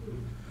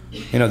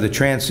 You know, the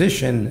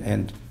transition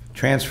and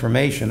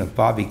transformation of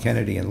Bobby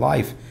Kennedy in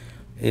life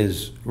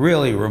is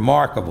really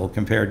remarkable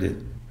compared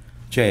to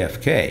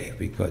JFK,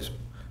 because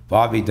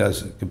Bobby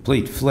does a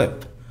complete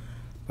flip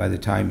by the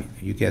time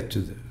you get to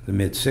the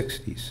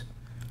mid-60s.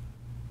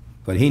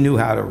 But he knew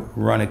how to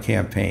run a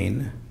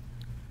campaign.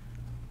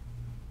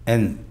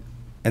 And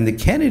the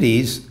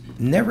Kennedys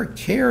never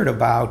cared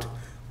about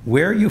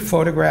where you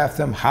photographed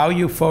them, how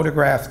you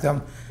photographed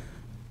them.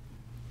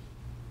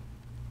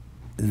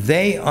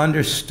 They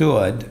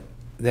understood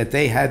that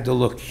they had to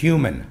look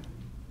human.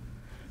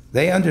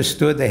 They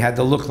understood they had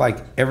to look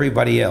like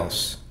everybody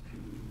else.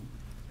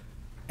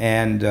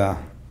 And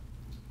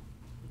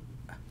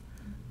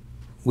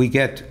we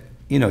get,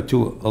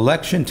 to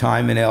election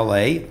time in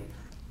LA.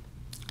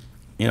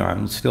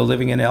 I'm still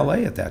living in LA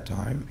at that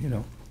time,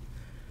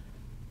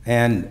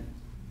 And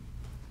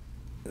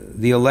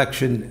the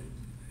election,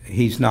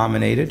 he's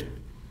nominated.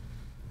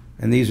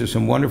 And these are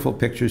some wonderful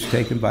pictures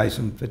taken by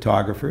some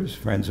photographers,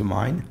 friends of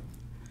mine.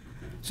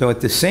 So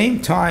at the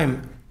same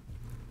time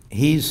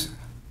he's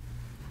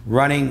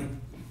running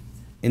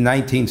in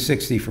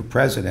 1960 for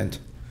president,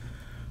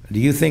 do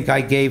you think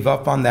I gave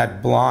up on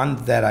that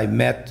blonde that I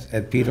met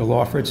at Peter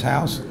Lawford's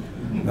house?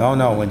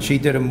 No. When she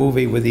did a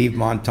movie with Yves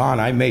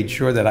Montand, I made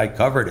sure that I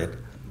covered it.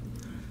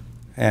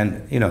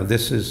 And,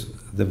 this is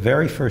the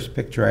very first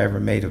picture I ever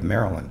made of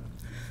Marilyn.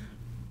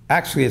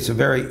 Actually, it's a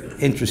very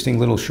interesting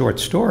little short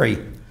story.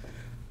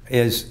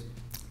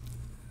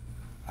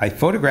 I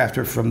photographed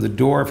her from the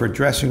door of her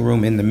dressing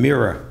room in the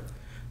mirror.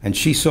 And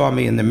she saw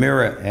me in the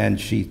mirror and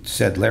she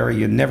said, "Larry,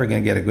 you're never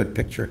going to get a good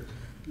picture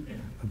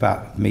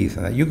about me.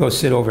 You go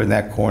sit over in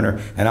that corner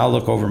and I'll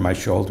look over my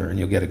shoulder and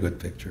you'll get a good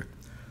picture."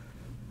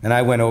 And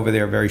I went over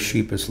there very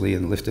sheepishly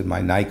and lifted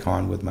my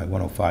Nikon with my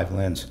 105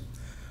 lens.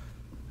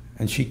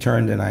 And she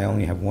turned and I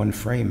only have one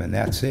frame and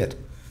that's it.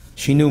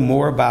 She knew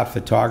more about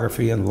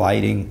photography and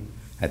lighting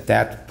at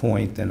that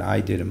point than I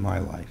did in my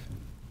life.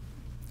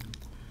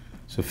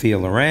 Sophia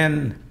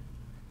Loren.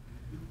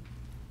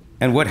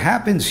 And what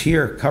happens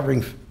here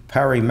covering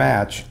Perry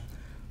Match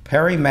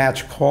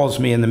calls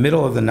me in the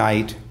middle of the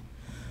night,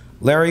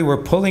 "Larry,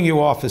 we're pulling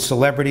you off as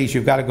celebrities.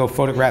 You've got to go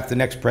photograph the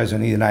next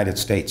president of the United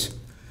States.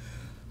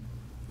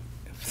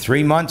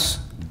 3 months,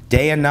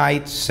 day and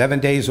night,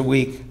 7 days a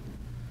week.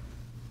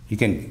 You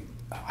can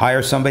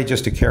hire somebody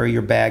just to carry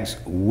your bags.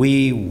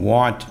 We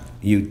want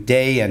you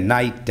day and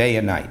night, day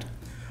and night.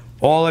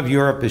 All of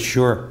Europe is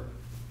sure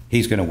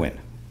he's going to win."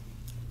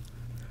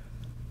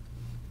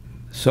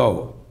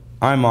 So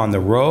I'm on the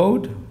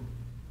road,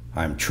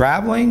 I'm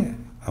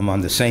traveling, I'm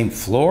on the same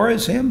floor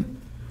as him.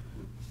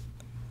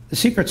 The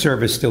Secret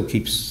Service still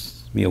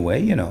keeps me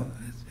away,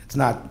 It's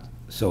not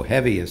so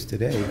heavy as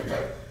today.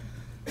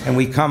 And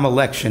we come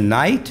election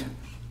night,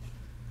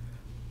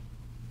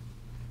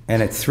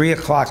 and at 3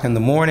 o'clock in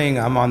the morning,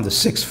 I'm on the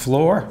 6th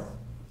floor.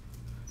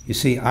 You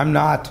see, I'm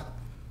not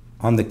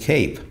on the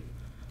Cape.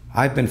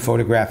 I've been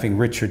photographing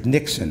Richard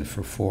Nixon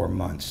for 4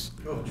 months.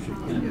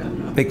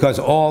 Because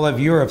all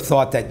of Europe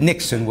thought that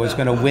Nixon was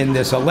going to win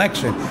this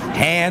election,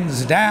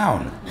 hands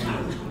down.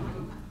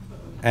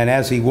 And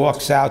as he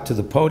walks out to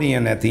the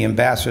podium at the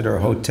Ambassador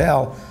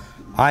Hotel,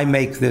 I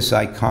make this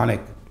iconic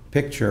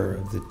picture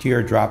of the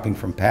tear dropping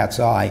from Pat's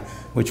eye,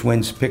 which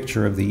wins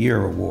Picture of the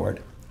Year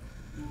award.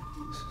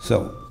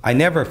 So I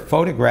never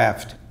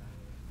photographed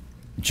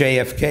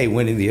JFK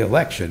winning the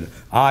election.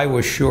 I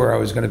was sure I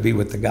was going to be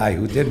with the guy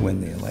who did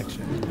win the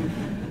election.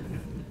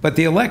 But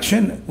the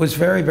election was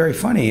very, very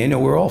funny.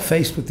 We're all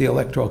faced with the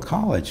Electoral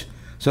College.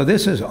 So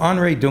this is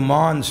Henri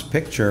Dumond's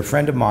picture, a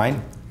friend of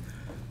mine,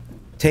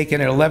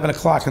 taken at 11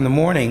 o'clock in the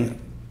morning,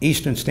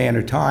 Eastern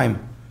Standard Time.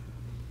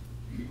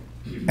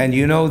 And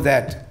you know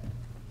that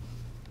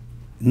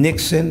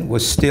Nixon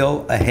was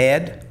still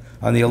ahead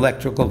on the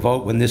electoral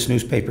vote when this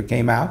newspaper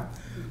came out.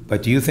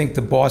 But do you think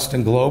the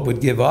Boston Globe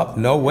would give up?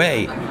 No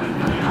way.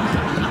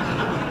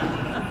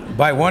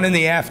 By 1 in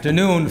the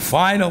afternoon,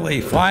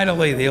 finally,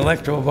 the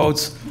electoral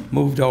votes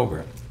moved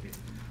over.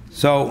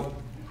 So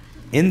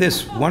in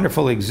this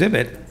wonderful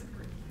exhibit,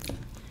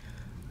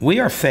 we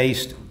are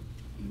faced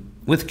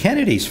with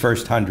Kennedy's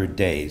first 100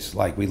 days,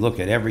 like we look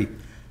at every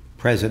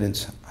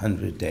president's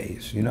 100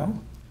 days,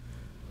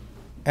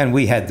 And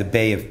we had the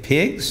Bay of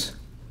Pigs.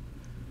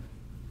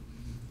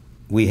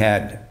 We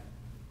had,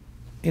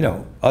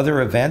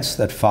 other events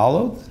that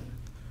followed,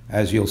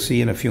 as you'll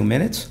see in a few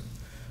minutes.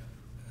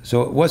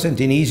 So it wasn't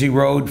an easy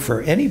road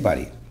for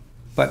anybody.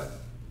 But,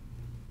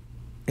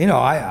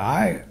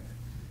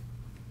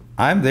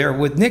 I'm there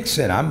with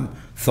Nixon. I'm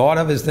thought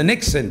of as the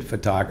Nixon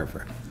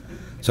photographer.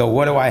 So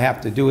what do I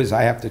have to do is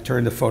I have to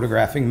turn to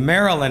photographing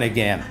Marilyn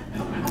again.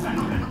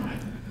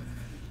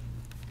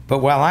 But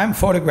while I'm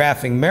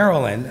photographing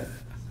Marilyn,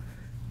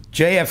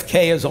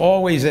 JFK is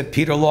always at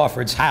Peter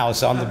Lawford's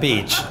house on the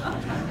beach.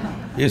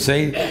 You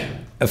see?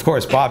 Of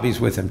course, Bobby's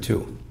with him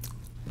too.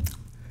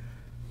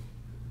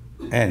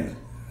 And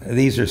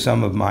these are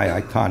some of my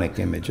iconic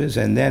images.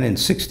 And then in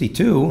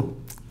 '62,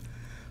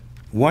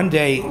 one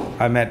day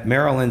I'm at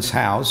Marilyn's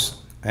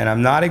house, and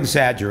I'm not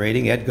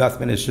exaggerating. Ed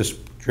Guthman has just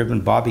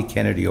driven Bobby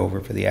Kennedy over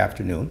for the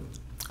afternoon.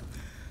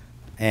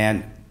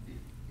 And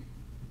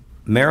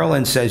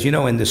Marilyn says,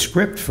 in the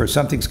script for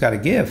Something's Gotta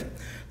Give,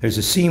 There's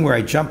a scene where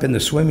I jump in the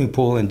swimming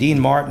pool and Dean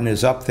Martin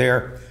is up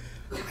there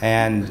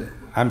and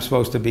I'm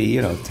supposed to be,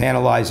 you know,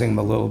 tantalizing him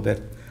a little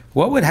bit.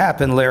 What would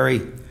happen,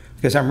 Larry,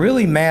 because I'm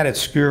really mad at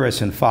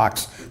Skouras and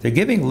Fox. They're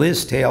giving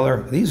Liz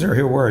Taylor, these are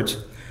her words,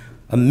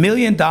 $1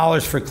 million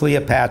for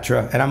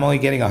Cleopatra, and I'm only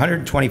getting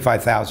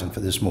 $125,000 for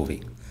this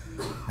movie.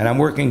 And I'm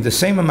working the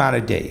same amount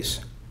of days.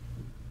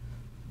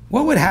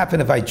 What would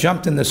happen if I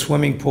jumped in the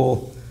swimming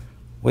pool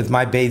with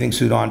my bathing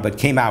suit on, but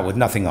came out with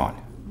nothing on?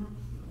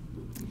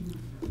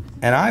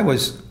 And I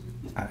was,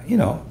 you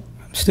know,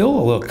 I'm still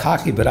a little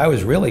cocky, but I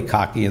was really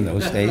cocky in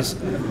those days.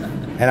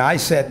 And I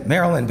said,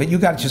 Marilyn, but you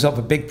got yourself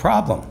a big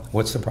problem.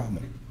 What's the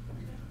problem?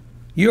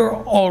 You're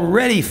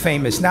already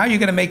famous. Now you're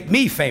going to make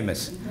me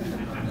famous.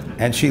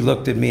 And she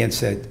looked at me and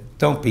said,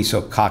 don't be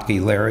so cocky,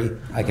 Larry.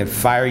 I can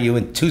fire you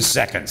in 2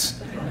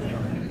 seconds.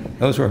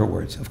 Those were her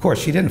words. Of course,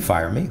 she didn't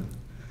fire me.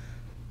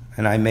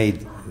 And I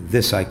made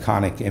this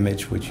iconic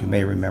image, which you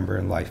may remember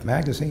in Life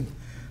magazine.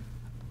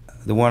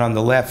 The one on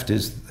the left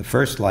is the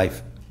first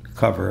Life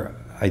cover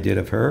I did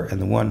of her,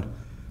 and the one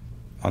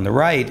on the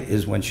right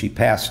is when she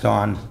passed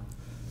on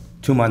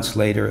 2 months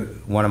later.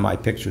 One of my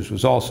pictures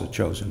was also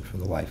chosen for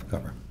the Life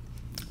cover.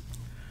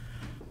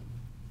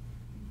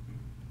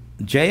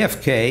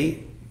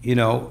 JFK, you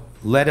know,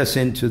 led us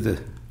into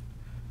the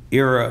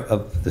era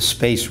of the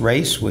space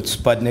race with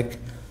Sputnik,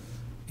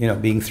 you know,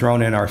 being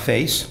thrown in our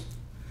face.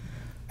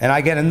 And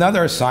I get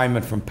another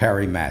assignment from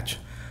Perry Match.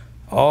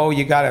 Oh,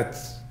 you got to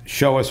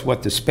show us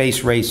what the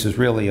space race is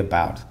really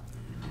about.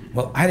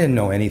 Well, I didn't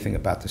know anything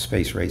about the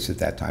space race at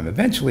that time.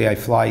 Eventually, I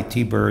fly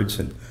T-birds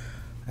and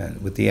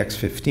with the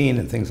X-15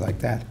 and things like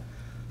that.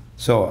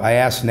 So I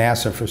asked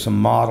NASA for some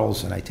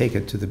models, and I take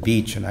it to the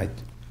beach, and I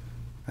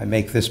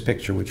make this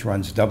picture, which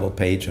runs double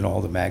page in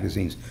all the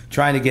magazines,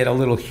 trying to get a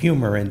little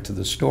humor into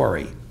the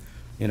story.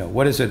 You know,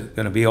 what is it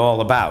going to be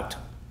all about?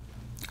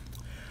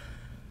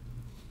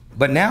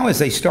 But now as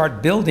they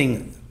start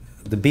building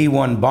the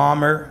B-1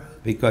 bomber,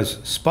 because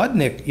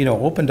Sputnik, you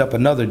know, opened up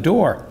another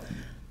door,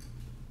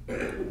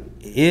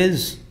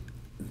 is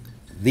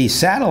the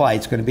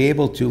satellites going to be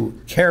able to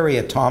carry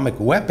atomic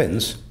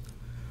weapons,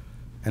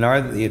 and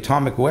are the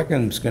atomic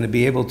weapons going to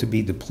be able to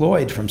be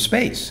deployed from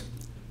space?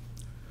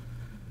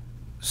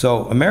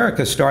 So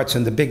America starts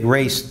in the big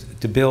race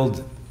to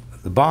build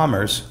the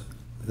bombers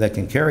that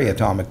can carry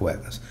atomic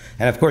weapons.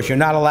 And of course, you're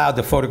not allowed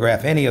to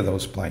photograph any of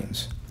those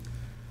planes.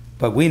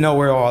 But we know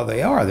where all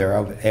they are. They're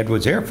at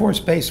Edwards Air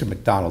Force Base or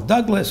McDonnell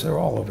Douglas. They're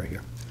all over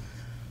here.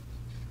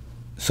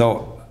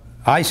 So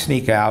I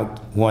sneak out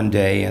one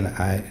day, and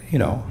I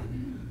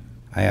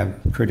have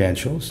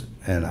credentials,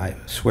 and I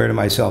swear to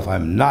myself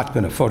I'm not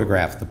going to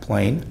photograph the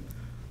plane,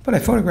 but I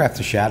photographed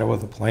the shadow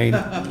of the plane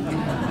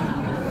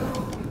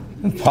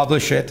and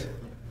publish it.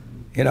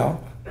 You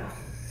know,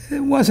 it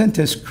wasn't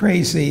as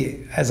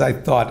crazy as I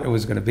thought it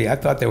was going to be. I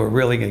thought they were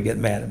really going to get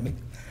mad at me.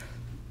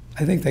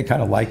 I think they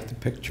kind of liked the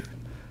picture,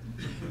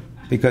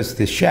 because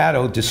the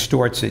shadow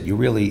distorts it. You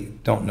really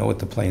don't know what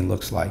the plane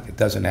looks like. It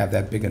doesn't have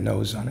that big a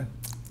nose on it.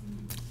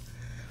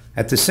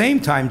 At the same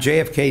time,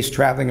 JFK's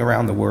traveling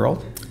around the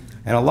world,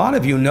 and a lot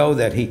of you know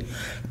that he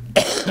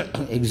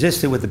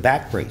existed with a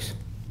back brace.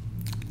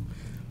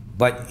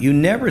 But you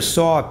never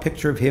saw a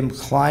picture of him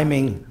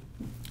climbing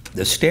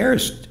the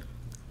stairs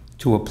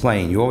to a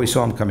plane. You always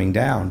saw him coming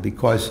down,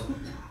 because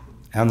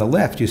on the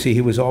left, you see,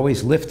 he was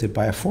always lifted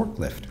by a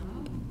forklift.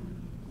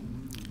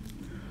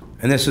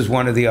 And this is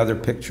one of the other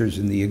pictures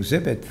in the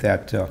exhibit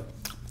that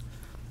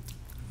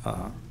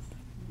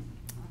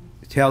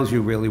tells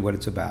you really what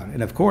it's about.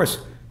 And of course,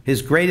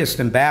 his greatest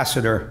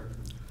ambassador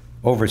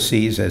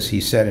overseas, as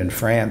he said in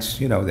France,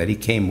 you know, that he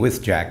came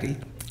with Jackie,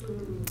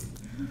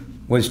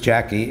 was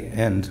Jackie.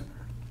 And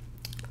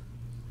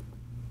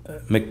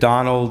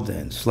MacDonald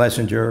and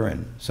Schlesinger,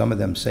 and some of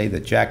them say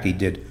that Jackie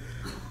did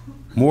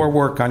more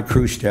work on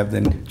Khrushchev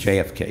than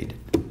JFK did,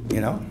 you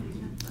know?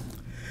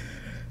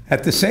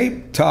 At the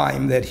same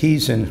time that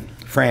he's in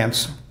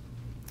France,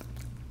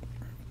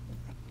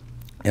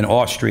 in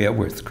Austria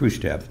with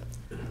Khrushchev,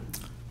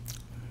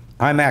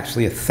 I'm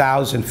actually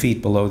 1,000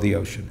 feet below the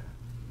ocean,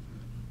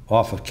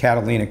 off of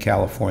Catalina,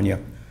 California,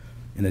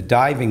 in a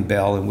diving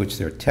bell in which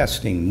they're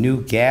testing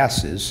new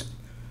gases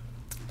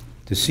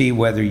to see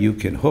whether you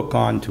can hook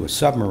on to a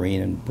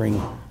submarine and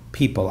bring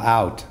people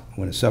out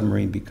when a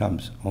submarine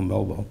becomes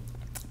immobile.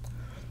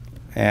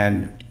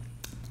 And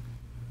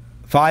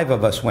 5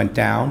 of us went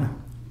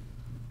down,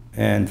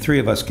 and 3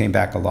 of us came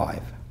back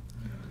alive.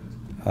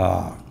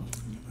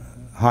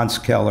 Hans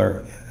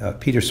Keller,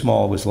 Peter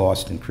Small was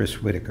lost, and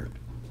Chris Whitaker.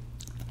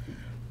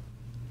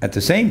 At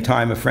the same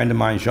time, a friend of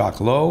mine, Jacques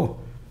Lowe,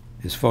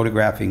 is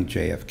photographing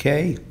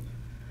JFK.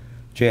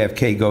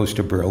 JFK goes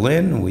to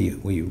Berlin.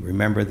 We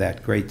remember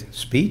that great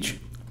speech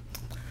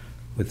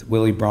with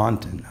Willy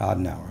Brandt and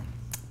Adenauer.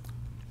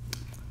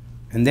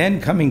 And then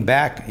coming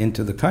back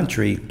into the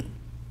country,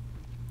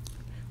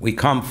 we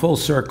come full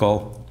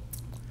circle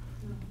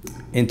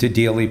into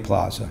Dealey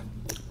Plaza.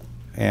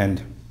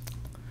 And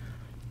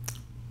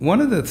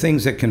one of the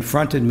things that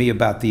confronted me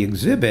about the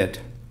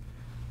exhibit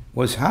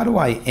was, how do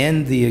I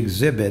end the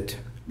exhibit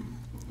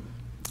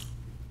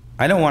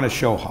I don't want to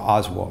show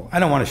Oswald. I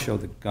don't want to show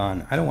the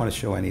gun. I don't want to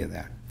show any of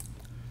that.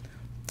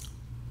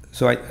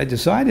 So I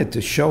decided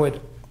to show it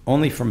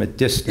only from a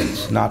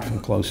distance, not from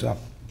close up.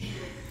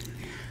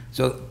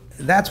 So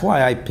that's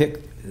why I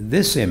picked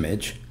this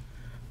image.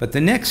 But the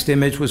next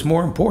image was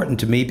more important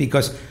to me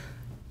because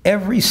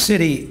every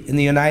city in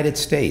the United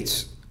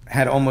States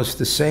had almost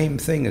the same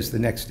thing as the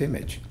next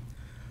image.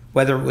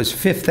 Whether it was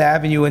Fifth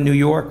Avenue in New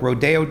York,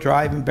 Rodeo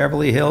Drive in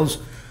Beverly Hills,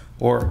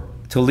 or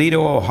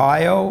Toledo,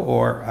 Ohio,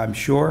 or I'm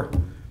sure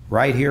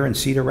right here in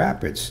Cedar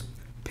Rapids,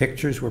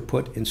 pictures were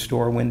put in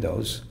store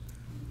windows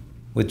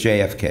with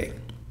JFK.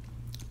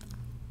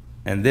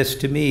 And this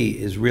to me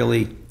is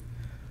really,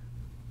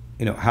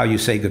 you know, how you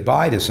say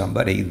goodbye to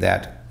somebody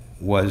that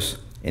was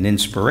an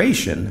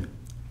inspiration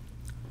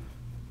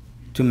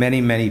to many,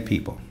 many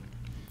people.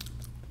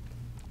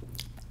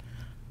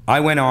 I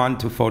went on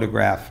to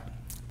photograph,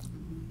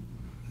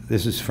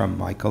 this is from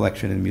my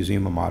collection in the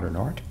Museum of Modern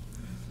Art,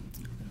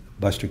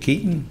 Buster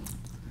Keaton.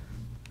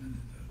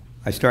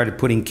 I started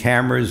putting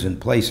cameras in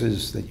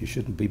places that you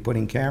shouldn't be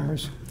putting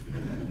cameras.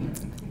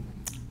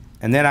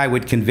 And then I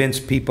would convince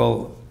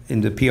people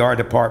in the PR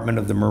department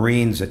of the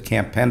Marines at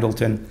Camp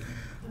Pendleton,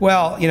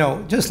 well, you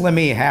know, just let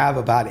me have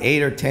about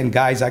 8 or 10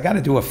 guys. I got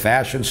to do a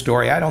fashion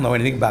story. I don't know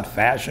anything about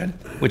fashion,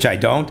 which I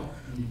don't.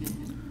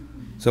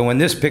 So when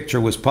this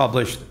picture was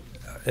published,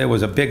 it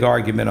was a big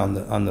argument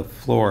on the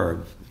floor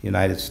of the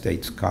United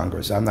States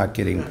Congress. I'm not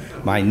kidding.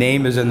 My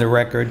name is in the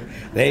record.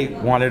 They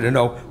wanted to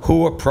know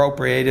who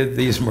appropriated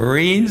these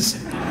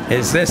Marines.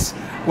 Is this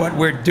what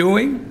we're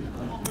doing?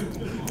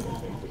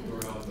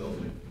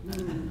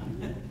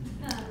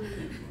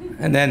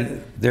 And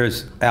then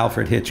there's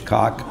Alfred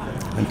Hitchcock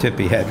and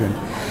Tippi Hedren.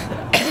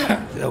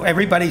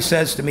 Everybody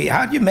says to me,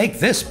 how'd you make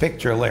this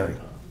picture, Larry?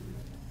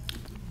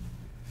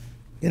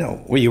 You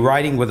know, were you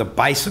riding with a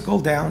bicycle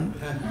down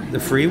the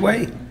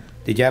freeway?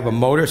 Did you have a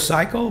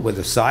motorcycle with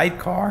a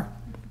sidecar?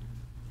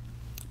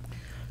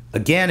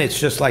 Again, it's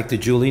just like the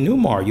Julie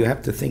Newmar. You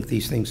have to think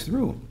these things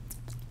through.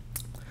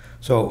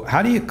 So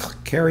how do you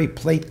carry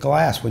plate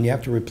glass when you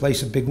have to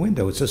replace a big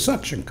window? It's a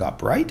suction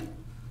cup, right?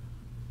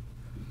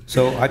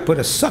 So I put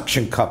a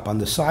suction cup on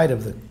the side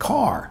of the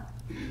car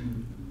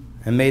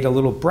and made a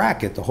little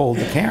bracket to hold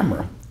the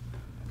camera.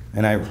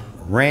 And I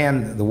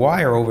ran the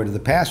wire over to the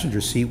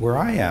passenger seat where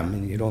I am,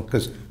 and, you know,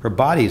 because her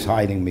body's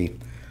hiding me.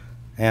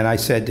 And I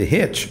said to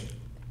Hitch,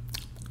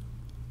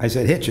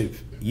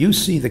 if you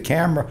see the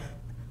camera,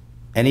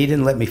 and he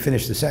didn't let me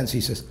finish the sentence. He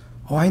says,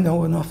 oh, I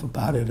know enough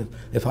about it.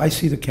 If I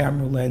see the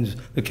camera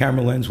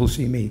lens will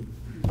see me.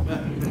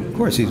 Of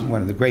course, he's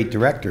one of the great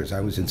directors. I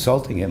was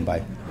insulting him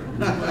by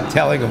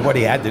telling him what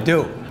he had to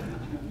do,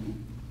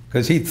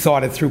 because he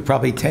thought it through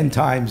probably 10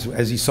 times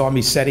as he saw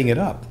me setting it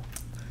up.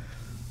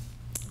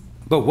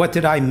 But what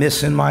did I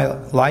miss in my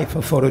life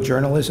of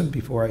photojournalism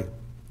before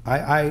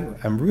I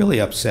am really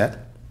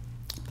upset.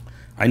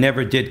 I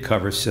never did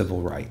cover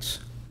civil rights,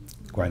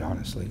 quite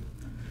honestly.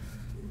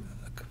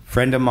 A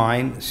friend of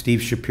mine,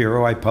 Steve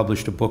Shapiro, I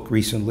published a book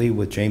recently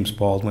with James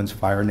Baldwin's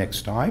Fire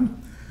Next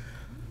Time.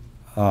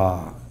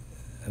 A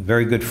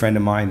very good friend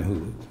of mine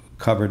who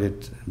covered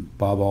it,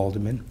 Bob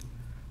Alderman.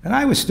 And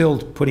I was still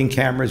putting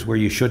cameras where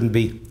you shouldn't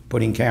be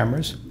putting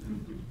cameras.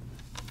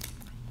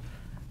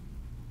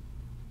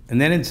 And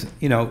then in,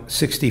 you know,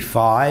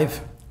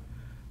 65,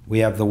 we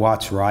have the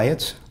Watts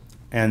riots,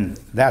 and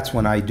that's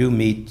when I do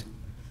meet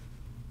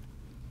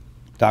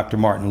Dr.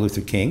 Martin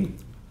Luther King.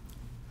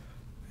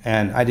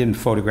 And I didn't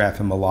photograph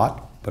him a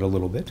lot, but a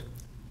little bit.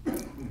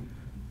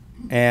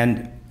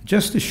 And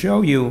just to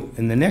show you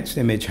in the next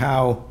image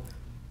how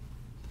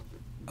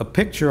a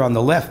picture on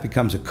the left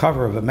becomes a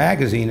cover of a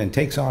magazine and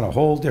takes on a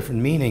whole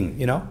different meaning,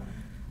 you know?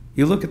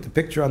 You look at the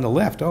picture on the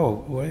left,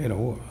 oh, well, you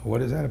know,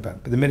 what is that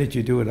about? But the minute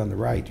you do it on the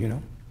right, you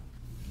know?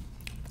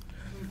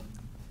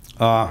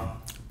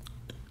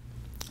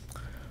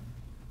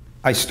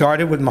 I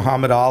started with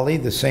Muhammad Ali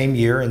the same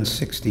year in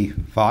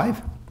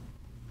 '65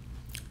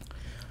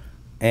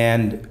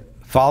 and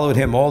followed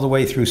him all the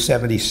way through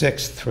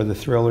 '76 for the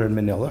Thriller in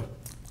Manila.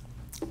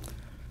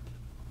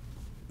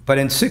 But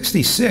in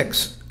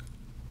 '66,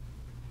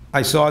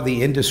 I saw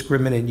the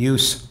indiscriminate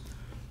use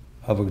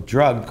of a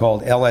drug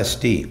called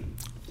LSD.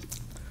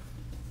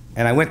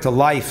 And I went to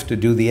Life to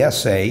do the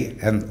essay,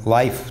 and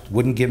Life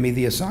wouldn't give me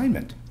the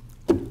assignment.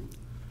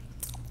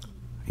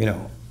 You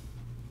know,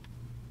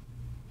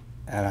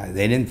 and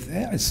they didn't,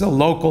 it's a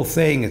local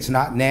thing, it's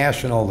not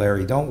national,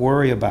 Larry, don't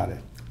worry about it.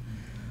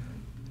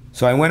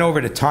 So I went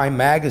over to Time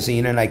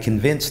magazine and I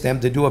convinced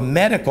them to do a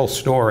medical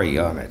story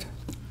on it.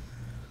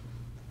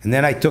 And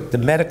then I took the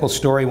medical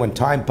story when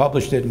Time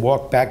published it and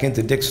walked back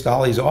into Dick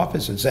Stolley's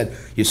office and said,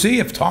 you see,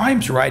 if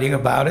Time's writing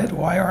about it,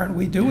 why aren't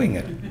we doing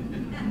it?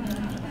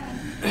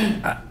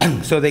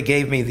 So they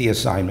gave me the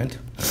assignment.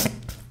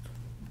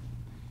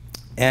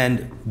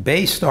 And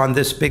based on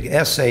this big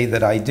essay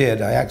that I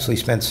did, I actually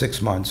spent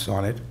 6 months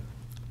on it.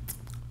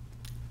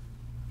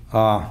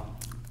 The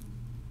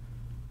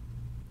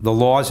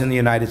laws in the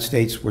United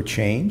States were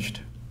changed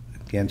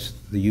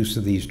against the use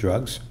of these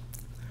drugs.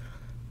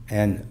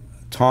 And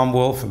Tom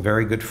Wolfe, a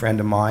very good friend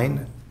of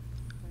mine,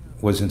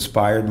 was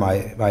inspired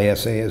by my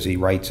essay, as he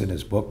writes in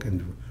his book,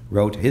 and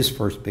wrote his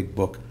first big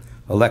book,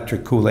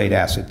 Electric Kool-Aid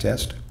Acid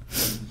Test.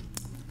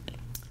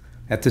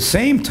 At the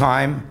same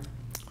time,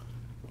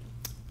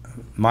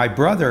 my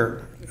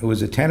brother, who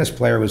was a tennis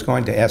player, was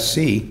going to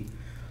SC,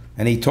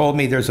 and he told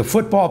me, there's a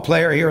football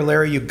player here,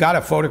 Larry, you've got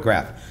to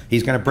photograph.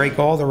 He's going to break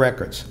all the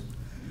records.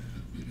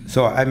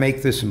 So I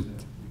make this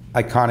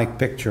iconic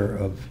picture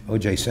of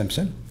O.J.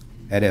 Simpson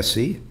at SC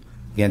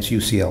against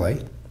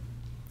UCLA.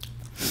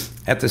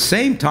 At the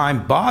same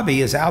time,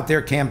 Bobby is out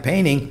there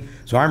campaigning,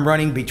 so I'm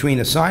running between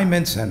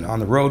assignments and on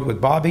the road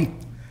with Bobby,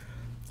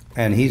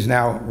 and he's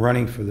now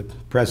running for the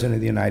President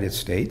of the United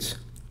States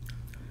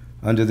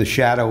under the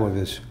shadow of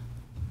his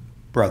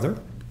brother.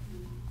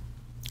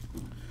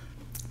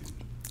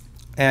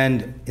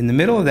 And in the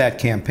middle of that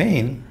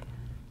campaign,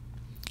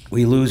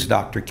 we lose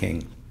Dr.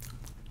 King.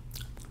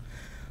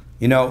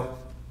 You know,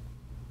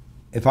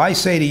 if I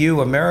say to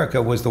you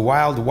America was the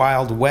wild,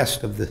 wild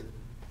west of the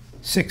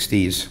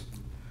 60s,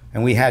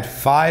 and we had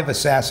 5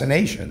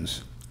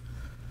 assassinations,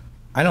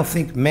 I don't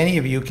think many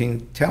of you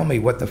can tell me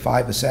what the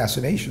 5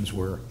 assassinations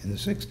were in the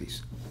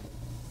 60s.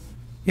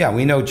 Yeah,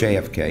 we know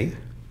JFK.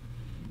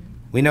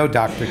 We know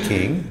Dr.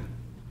 King.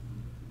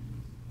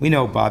 We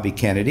know Bobby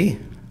Kennedy.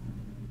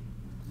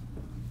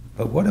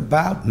 But what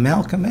about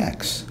Malcolm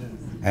X?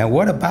 And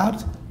what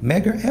about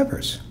Medgar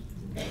Evers?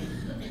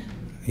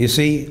 You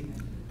see,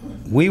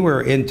 we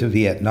were into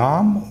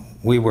Vietnam.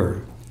 We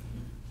were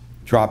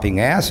dropping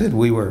acid.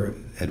 We were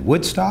at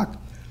Woodstock.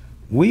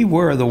 We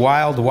were the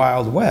wild,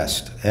 wild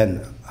west.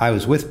 And I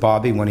was with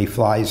Bobby when he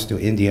flies to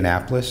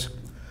Indianapolis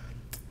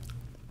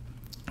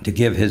to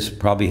give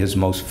probably his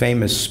most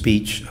famous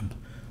speech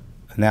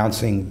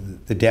announcing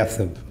the death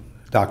of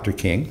Dr.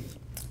 King.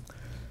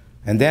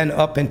 And then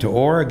up into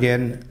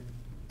Oregon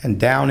and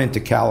down into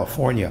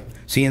California.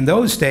 See, in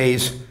those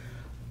days,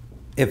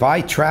 if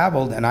I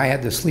traveled and I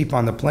had to sleep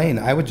on the plane,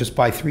 I would just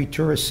buy 3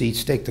 tourist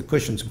seats, take the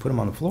cushions, and put them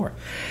on the floor.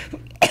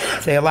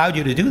 They allowed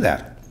you to do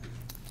that.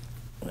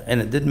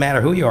 And it didn't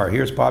matter who you are.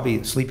 Here's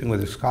Bobby sleeping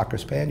with his Cocker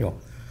Spaniel.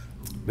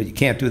 But you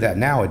can't do that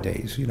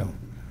nowadays, you know.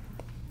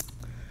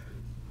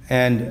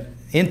 And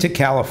into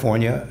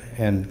California,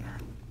 and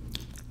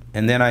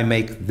then I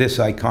make this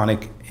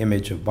iconic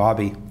image of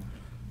Bobby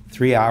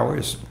 3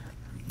 hours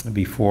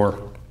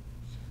before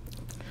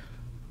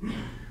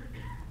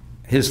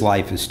his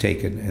life is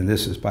taken, and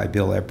this is by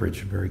Bill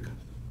Epridge, a very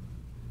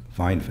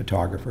fine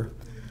photographer.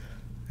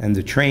 And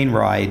the train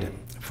ride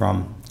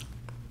from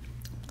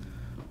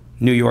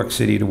New York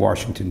City to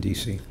Washington,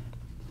 D.C.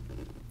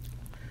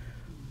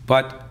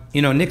 But,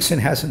 you know, Nixon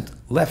hasn't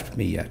left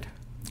me yet.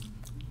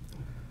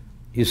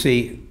 You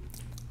see,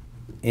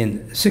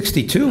 in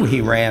 '62,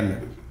 he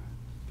ran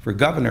for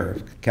governor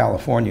of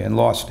California and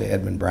lost to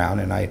Edmund Brown,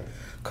 and I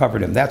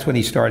covered him. That's when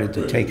he started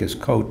to take his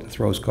coat,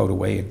 throw his coat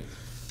away,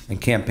 and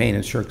campaign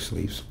in shirt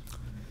sleeves.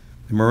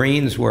 The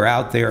Marines were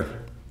out there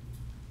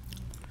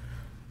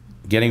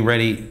getting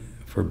ready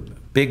for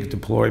big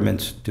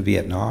deployments to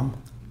Vietnam.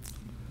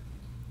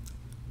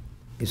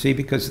 You see,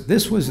 because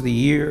this was the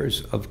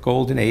years of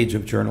golden age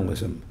of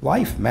journalism.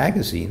 Life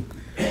magazine,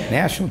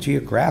 National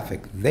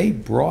Geographic, they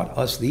brought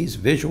us these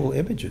visual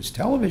images.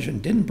 Television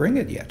didn't bring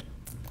it yet.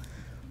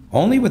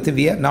 Only with the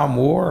Vietnam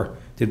War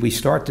did we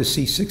start to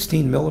see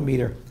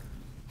 16mm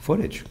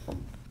footage.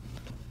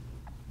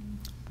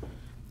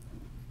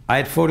 I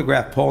had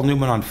photographed Paul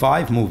Newman on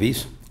 5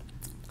 movies,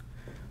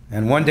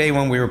 and one day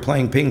when we were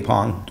playing ping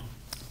pong,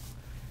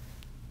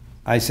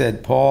 I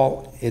said,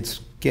 Paul,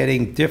 it's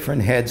getting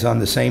different heads on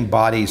the same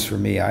bodies for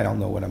me. I don't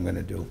know what I'm going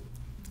to do.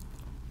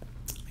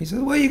 He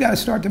said, well, you got to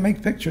start to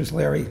make pictures,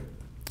 Larry.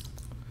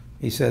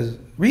 He says,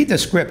 read the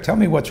script. Tell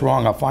me what's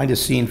wrong. I'll find a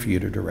scene for you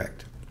to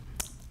direct.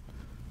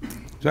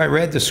 So I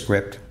read the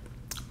script,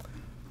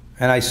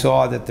 and I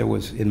saw that there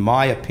was, in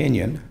my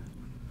opinion,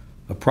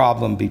 a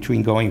problem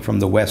between going from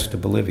the West to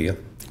Bolivia.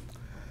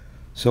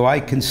 So I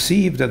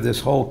conceived of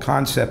this whole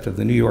concept of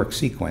the New York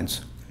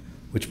sequence,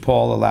 which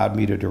Paul allowed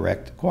me to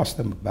direct. It cost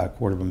them about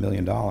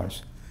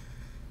 $250,000.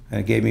 And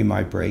it gave me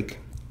my break.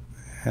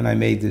 And I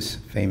made this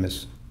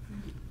famous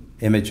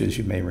image, as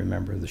you may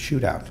remember, the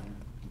shootout.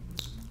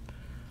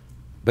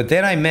 But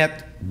then I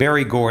met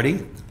Berry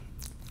Gordy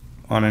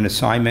on an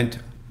assignment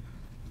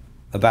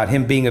about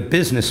him being a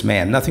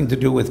businessman, nothing to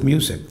do with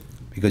music,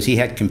 because he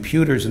had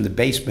computers in the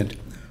basement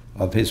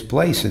of his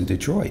place in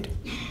Detroit.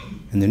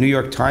 And the New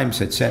York Times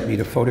had sent me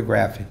to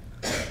photograph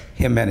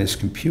him and his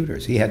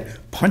computers. He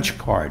had punch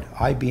card,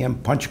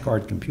 IBM punch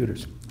card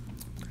computers.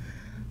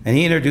 And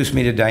he introduced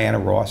me to Diana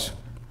Ross.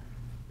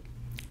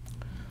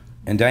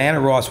 And Diana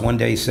Ross one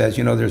day says,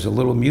 you know, there's a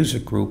little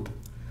music group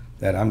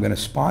that I'm going to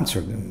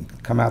sponsor.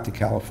 Come out to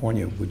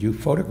California. Would you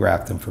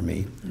photograph them for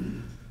me?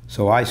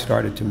 So I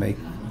started to make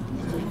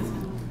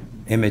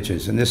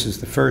images. And this is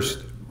the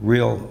first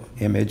real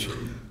image.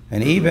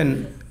 And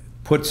even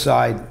put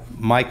aside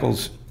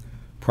Michael's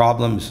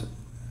problems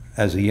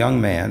as a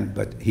young man,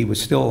 but he was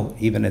still,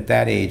 even at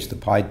that age, the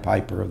Pied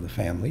Piper of the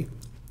family.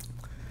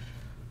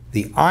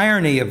 The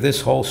irony of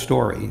this whole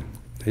story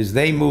is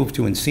they moved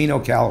to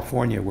Encino,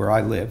 California, where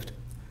I lived,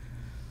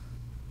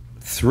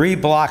 3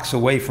 blocks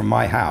away from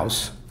my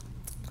house,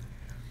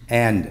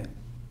 and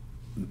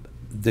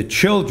the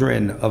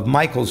children of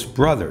Michael's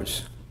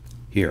brothers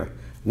here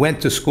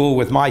went to school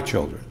with my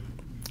children.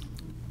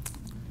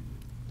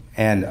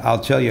 And I'll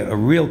tell you a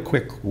real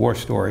quick war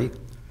story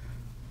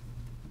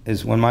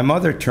is when my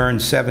mother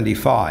turned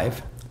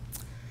 75,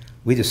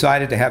 we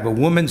decided to have a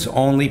women's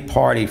only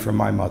party for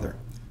my mother,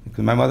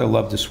 because my mother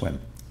loved to swim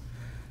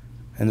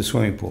in the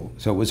swimming pool.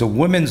 So it was a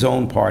women's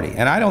own party.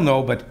 And I don't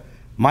know, but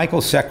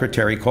Michael's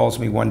secretary calls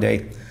me one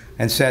day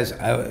and says,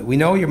 we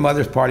know your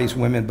mother's party is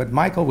women, but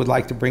Michael would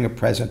like to bring a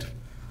present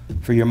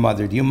for your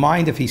mother. Do you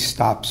mind if he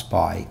stops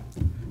by?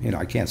 You know,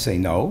 I can't say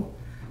no.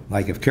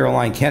 Like if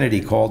Caroline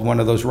Kennedy called one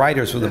of those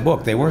writers for the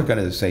book, they weren't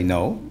going to say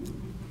no.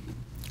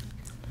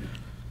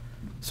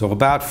 So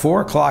about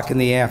 4 o'clock in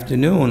the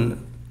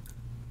afternoon,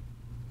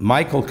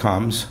 Michael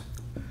comes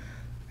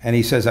and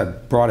he says, I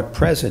brought a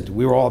present.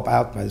 We were all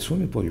out by the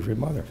swimming pool for your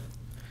mother.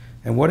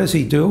 And what does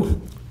he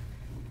do?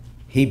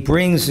 He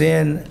brings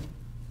in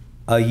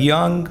a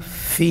young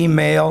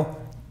female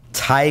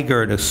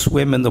tiger to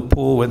swim in the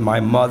pool with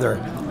my mother.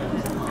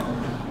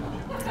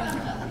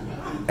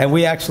 And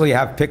we actually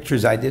have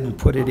pictures, I didn't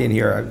put it in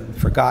here, I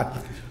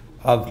forgot,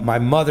 of my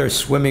mother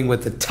swimming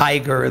with the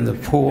tiger in the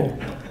pool.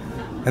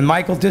 And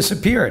Michael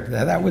disappeared.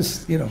 That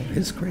was, you know,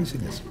 his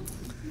craziness.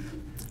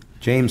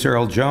 James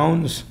Earl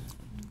Jones,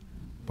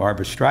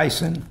 Barbra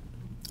Streisand.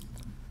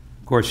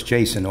 Of course,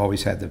 Jason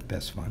always had the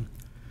best fun.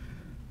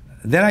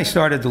 Then I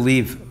started to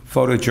leave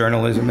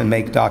photojournalism and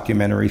make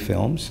documentary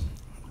films.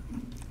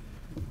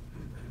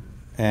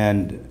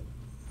 And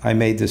I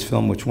made this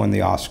film which won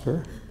the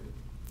Oscar.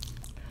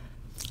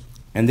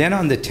 And then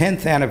on the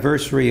 10th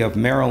anniversary of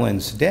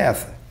Marilyn's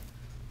death,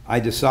 I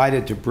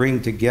decided to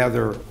bring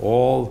together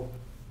all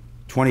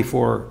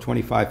 24,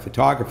 25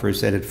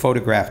 photographers that had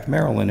photographed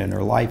Marilyn in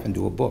her life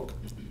into a book.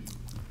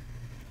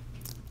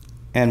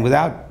 And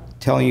without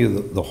telling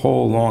you the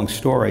whole long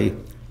story,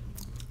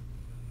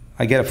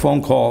 I get a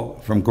phone call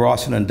from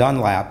Grosson and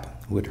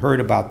Dunlap, who had heard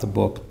about the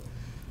book,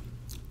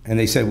 and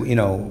they said, you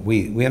know,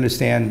 we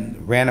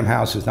understand Random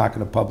House is not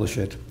going to publish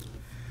it.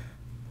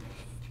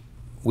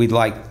 We'd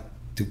like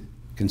to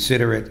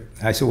consider it.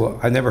 I said, well,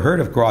 I've never heard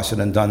of Grosson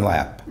and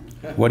Dunlap.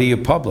 What do you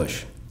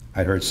publish?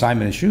 I'd heard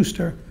Simon &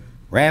 Schuster,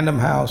 Random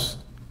House.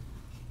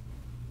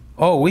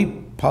 Oh, we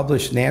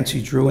published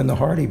Nancy Drew and the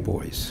Hardy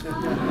Boys.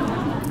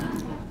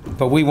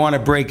 But we want to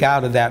break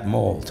out of that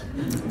mold.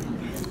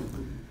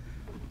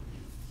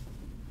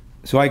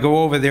 So I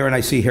go over there and I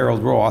see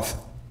Harold Roth,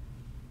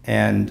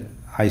 and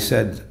I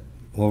said,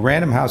 well,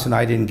 Random House and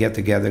I didn't get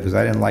together because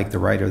I didn't like the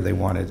writer they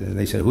wanted. And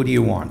they said, who do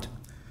you want?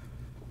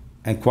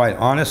 And quite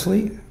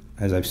honestly,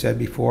 as I've said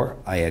before,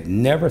 I had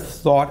never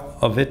thought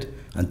of it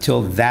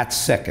until that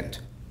second.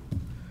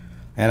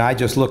 And I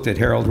just looked at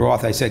Harold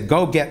Roth. I said,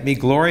 go get me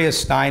Gloria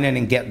Steinem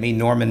and get me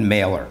Norman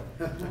Mailer.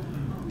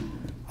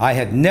 I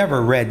had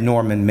never read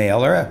Norman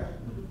Mailer,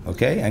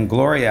 okay, and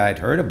Gloria I'd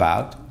heard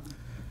about.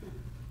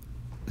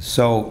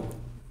 So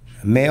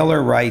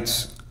Mailer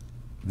writes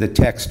the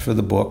text for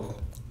the book,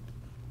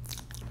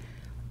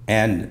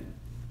 and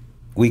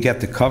we get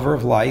the cover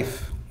of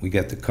Life, we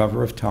get the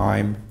cover of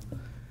Time,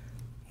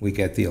 we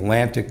get the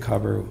Atlantic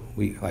cover,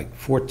 we like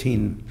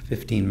 14,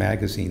 15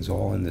 magazines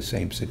all in the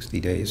same 60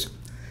 days.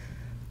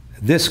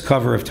 This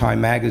cover of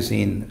Time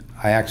magazine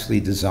I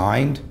actually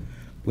designed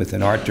with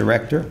an art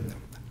director.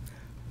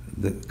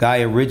 The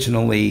guy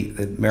originally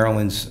that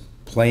Marilyn's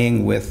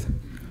playing with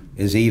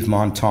is Yves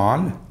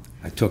Montand.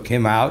 I took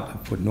him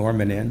out, put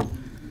Norman in.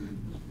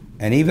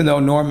 And even though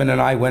Norman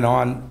and I went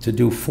on to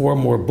do 4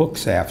 more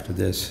books after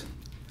this,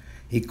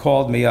 he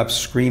called me up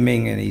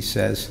screaming and he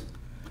says,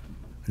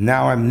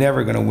 now I'm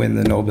never going to win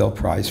the Nobel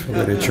Prize for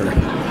Literature.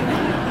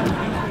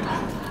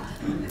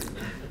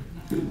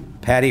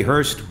 Patty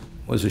Hearst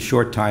was a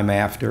short time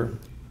after,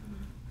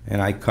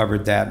 and I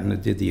covered that and I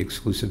did the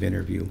exclusive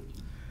interview.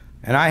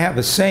 And I have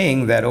a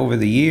saying that over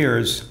the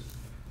years,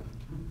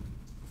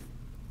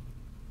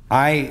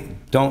 I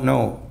don't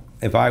know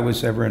if I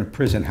was ever in a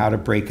prison how to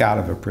break out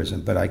of a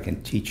prison, but I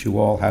can teach you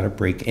all how to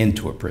break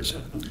into a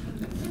prison.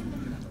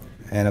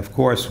 And of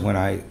course, when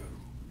I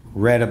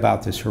read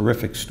about this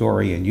horrific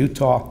story in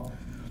Utah,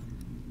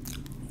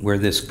 where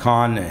this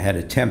con had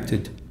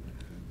attempted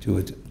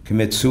to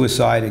commit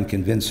suicide and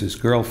convince his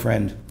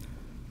girlfriend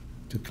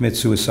to commit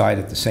suicide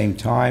at the same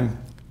time,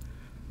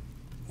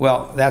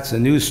 well, that's a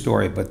news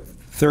story, but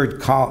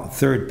third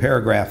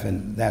paragraph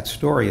in that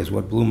story is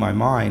what blew my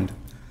mind.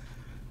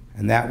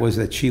 And that was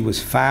that she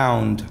was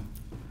found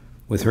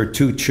with her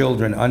 2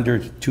 children under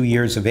 2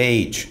 years of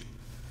age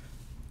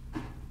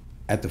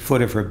at the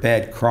foot of her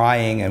bed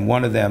crying, and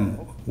one of them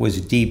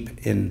was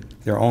deep in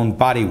their own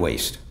body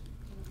waste.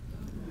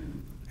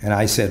 And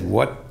I said,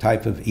 what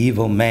type of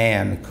evil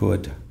man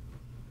could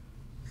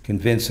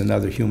convince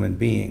another human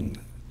being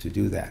to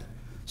do that?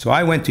 So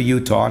I went to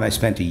Utah and I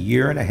spent a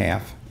year and a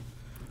half,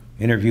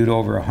 interviewed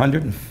over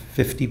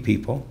 150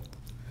 people,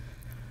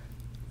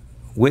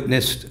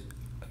 witnessed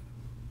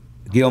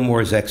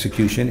Gilmore's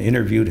execution,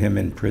 interviewed him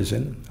in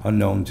prison,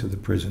 unknown to the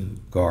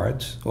prison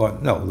guards, or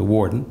no, the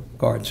warden,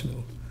 guards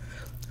knew.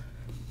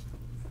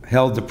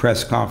 Held the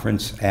press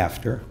conference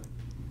after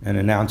and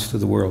announced to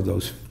the world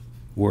those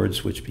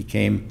words which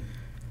became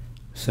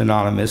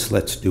synonymous,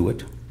 "Let's do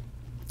it."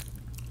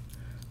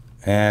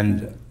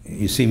 And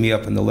you see me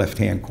up in the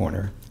left-hand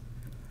corner.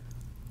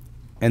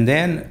 And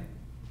then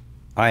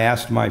I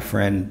asked my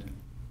friend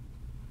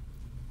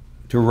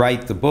to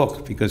write the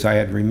book because I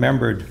had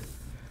remembered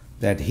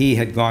that he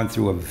had gone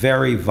through a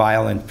very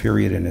violent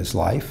period in his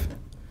life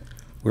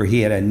where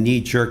he had a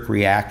knee-jerk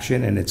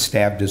reaction and had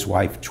stabbed his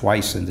wife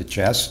twice in the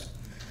chest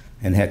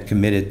and had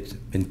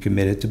been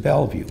committed to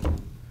Bellevue.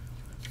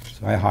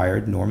 So I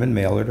hired Norman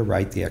Mailer to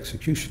write the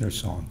Executioner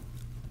song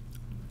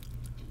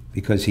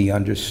because he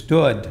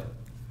understood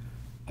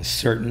a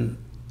certain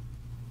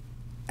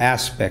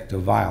aspect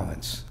of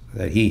violence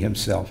that he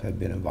himself had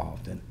been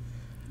involved in.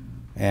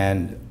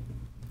 And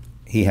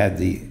he had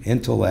the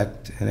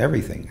intellect and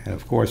everything. And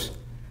of course,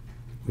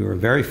 we were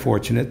very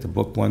fortunate. The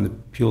book won the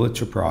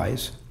Pulitzer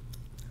Prize.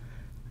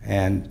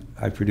 And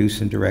I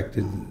produced and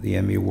directed the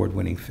Emmy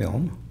Award-winning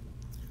film.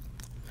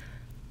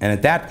 And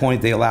at that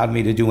point, they allowed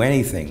me to do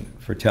anything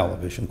for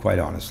television, quite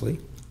honestly.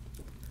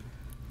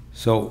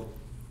 So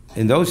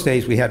in those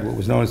days, we had what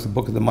was known as the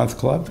Book of the Month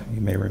Club,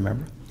 you may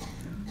remember.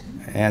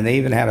 And they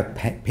even had a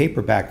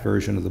paperback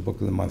version of the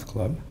Book of the Month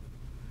Club.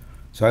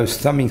 So I was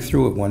thumbing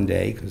through it one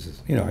day,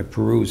 because, you know, I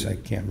peruse, I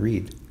can't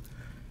read.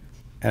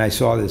 And I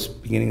saw this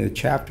beginning of the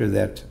chapter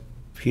that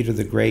Peter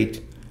the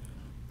Great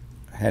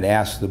had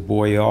asked the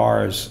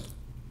boyars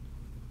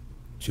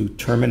to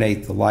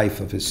terminate the life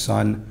of his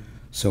son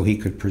so he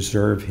could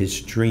preserve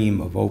his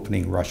dream of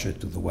opening Russia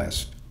to the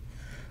West,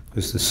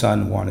 because the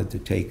son wanted to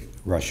take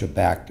Russia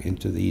back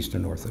into the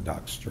Eastern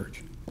Orthodox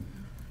Church.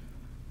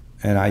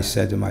 And I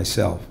said to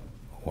myself,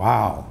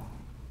 wow,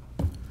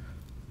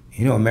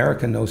 you know,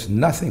 America knows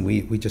nothing.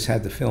 We just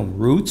had the film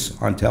Roots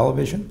on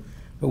television,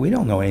 but we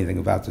don't know anything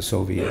about the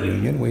Soviet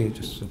Union. We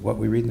just what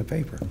we read in the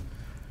paper.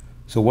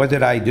 So what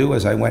did I do?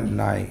 Is I went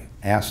and I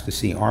asked to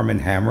see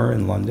Armand Hammer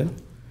in London.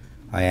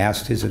 I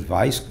asked his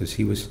advice because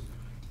he was,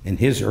 in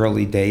his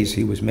early days,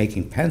 he was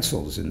making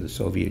pencils in the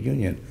Soviet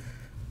Union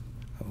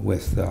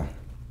with,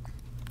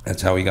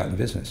 that's how he got in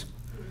business.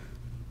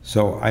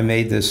 So I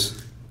made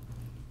this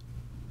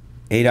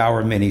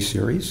 8-hour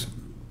miniseries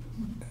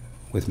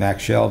with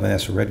Max Schell,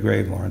 Vanessa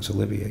Redgrave, Laurence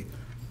Olivier.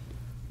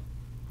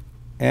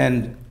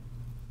 And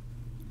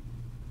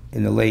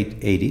in the late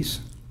 80s,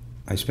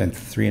 I spent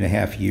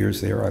 3.5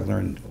 years there.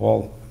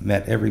 I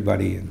met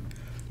everybody in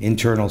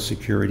internal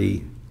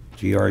security,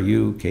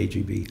 GRU,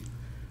 KGB.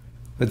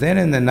 But then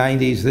in the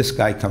 90s, this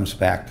guy comes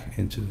back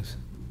into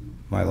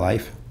my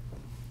life.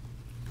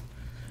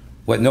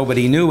 What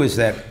nobody knew is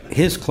that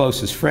his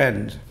closest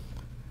friend,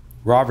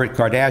 Robert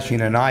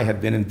Kardashian, and I had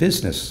been in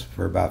business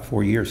for about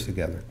 4 years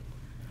together.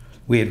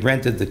 We had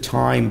rented the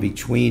time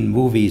between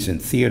movies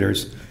and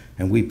theaters,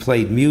 and we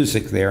played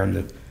music there, and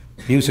the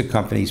music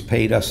companies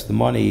paid us the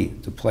money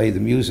to play the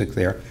music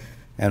there.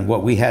 And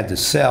what we had to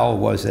sell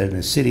was that in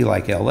a city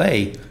like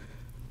LA,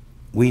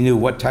 we knew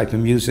what type of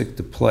music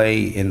to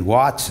play in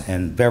Watts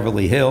and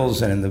Beverly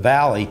Hills and in the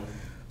Valley.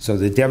 So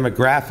the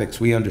demographics,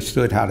 we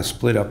understood how to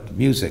split up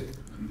music.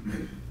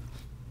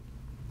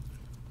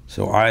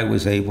 So I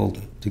was able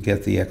to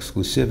get the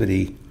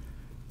exclusivity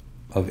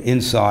of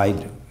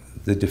inside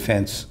the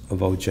defense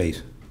of O.J.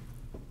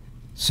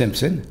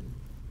 Simpson.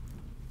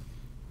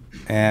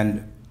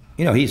 And,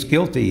 you know, he's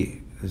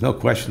guilty. There's no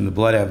question the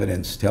blood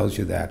evidence tells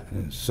you that.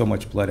 There's so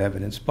much blood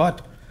evidence.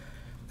 But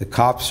the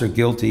cops are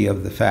guilty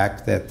of the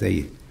fact that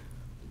they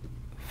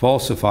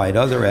falsified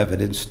other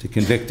evidence to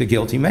convict a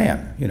guilty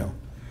man, you know.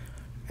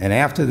 And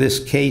after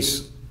this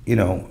case, you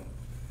know,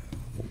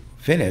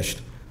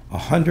 finished,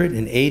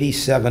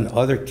 187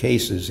 other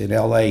cases in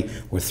LA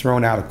were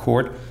thrown out of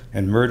court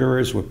and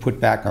murderers were put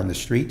back on the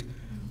street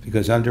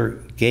because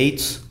under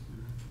Gates,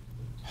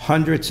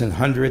 hundreds and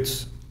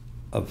hundreds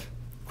of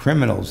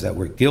criminals that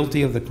were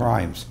guilty of the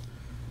crimes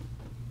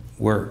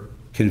were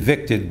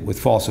convicted with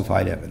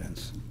falsified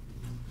evidence,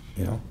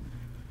 you know.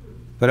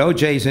 But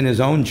OJ's in his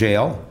own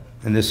jail,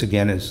 and this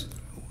again is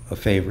a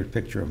favorite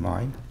picture of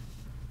mine.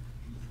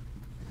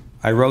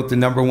 I wrote the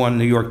 #1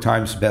 New York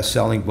Times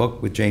best-selling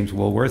book with James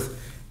Woolworth.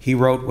 He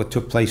wrote what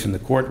took place in the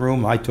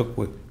courtroom. I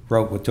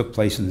wrote what took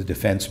place in the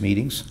defense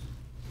meetings.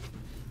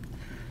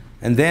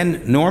 And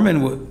then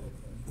Norman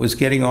was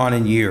getting on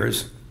in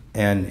years,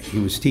 and he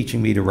was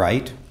teaching me to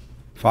write.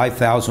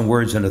 5,000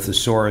 words in a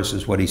thesaurus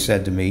is what he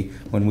said to me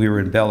when we were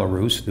in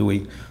Belarus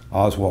doing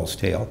Oswald's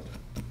Tale.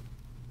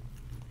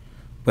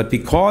 But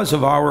because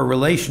of our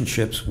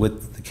relationships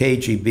with the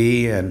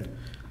KGB and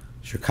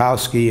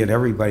Tchaikovsky and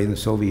everybody in the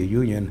Soviet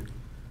Union,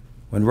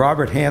 when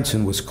Robert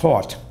Hansen was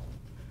caught,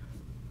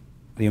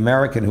 the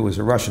American who was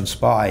a Russian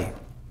spy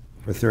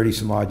for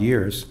 30-some-odd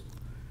years,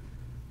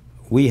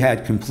 we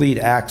had complete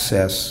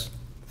access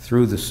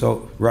through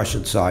the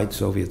Russian side,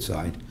 Soviet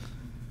side,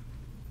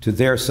 to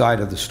their side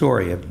of the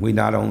story. And we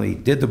not only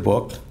did the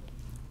book,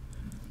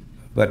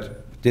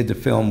 but did the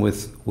film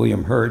with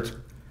William Hurt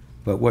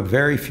But what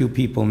very few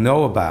people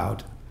know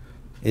about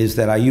is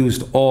that I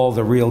used all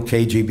the real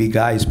KGB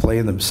guys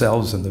playing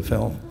themselves in the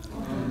film.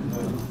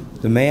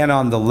 The man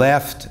on the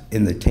left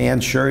in the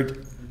tan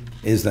shirt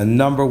is the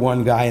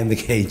 #1 guy in the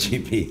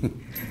KGB.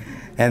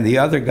 And the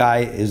other guy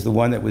is the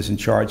one that was in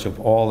charge of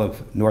all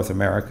of North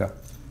America,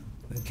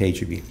 the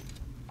KGB.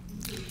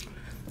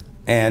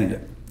 And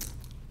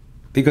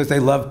because they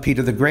loved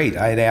Peter the Great,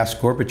 I had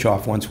asked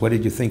Gorbachev once, what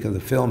did you think of the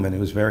film? And it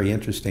was very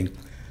interesting.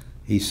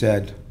 He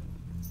said,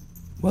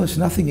 well, there's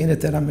nothing in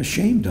it that I'm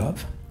ashamed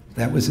of.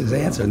 That was his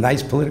answer, a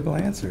nice political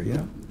answer, you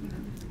know.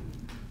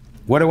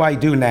 What do I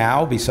do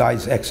now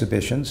besides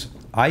exhibitions?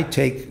 I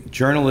take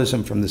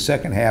journalism from the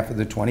second half of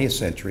the 20th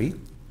century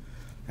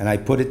and I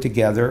put it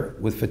together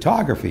with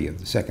photography of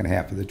the second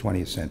half of the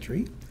 20th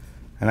century,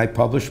 and I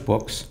publish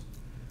books.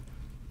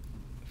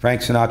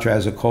 Frank Sinatra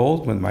Has a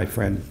Cold with my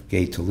friend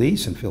Gay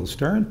Talese and Phil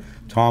Stern,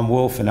 Tom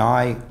Wolfe and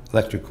I,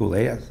 Electric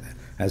Kool-Aid,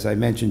 as I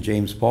mentioned,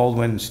 James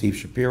Baldwin, Steve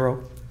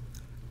Shapiro.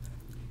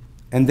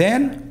 And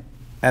then,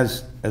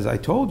 as I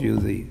told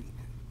you,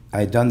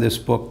 I had done this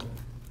book,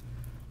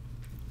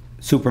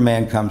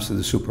 Superman Comes to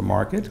the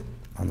Supermarket,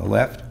 on the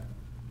left,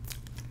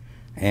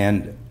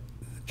 and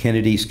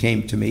Kennedys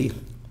came to me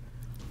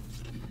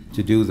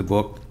to do the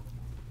book.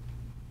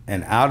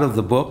 And out of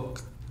the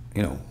book,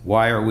 you know,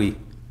 why are we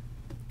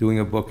doing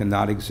a book and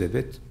not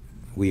exhibit?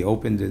 We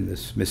opened in the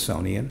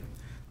Smithsonian.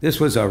 This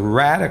was a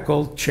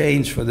radical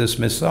change for the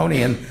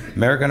Smithsonian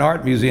American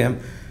Art Museum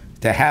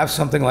to have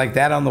something like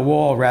that on the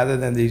wall rather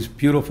than these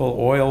beautiful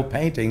oil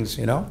paintings,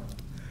 you know.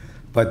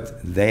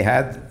 But they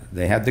had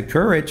the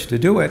courage to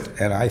do it,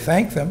 and I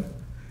thank them.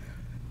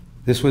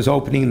 This was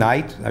opening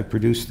night. I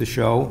produced the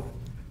show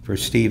for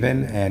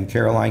Stephen and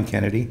Caroline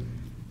Kennedy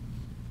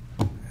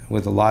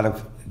with a lot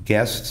of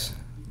guests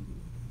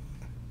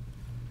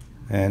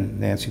and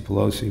Nancy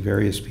Pelosi,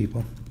 various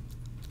people.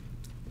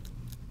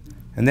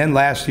 And then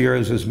last year,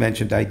 as was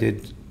mentioned, I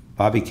did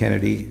Bobby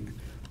Kennedy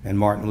and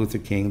Martin Luther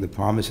King, The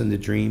Promise and the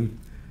Dream.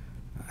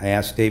 I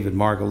asked David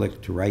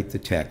Margolick to write the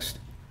text.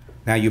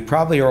 Now, you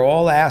probably are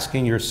all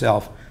asking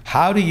yourself,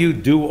 how do you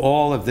do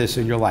all of this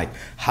in your life?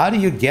 How do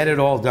you get it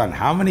all done?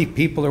 How many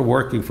people are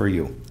working for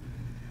you?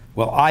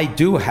 Well, I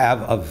do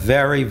have a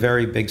very,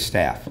 very big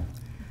staff.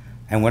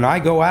 And when I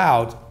go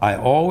out, I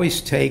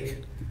always take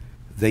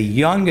the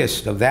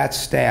youngest of that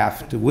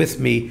staff with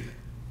me,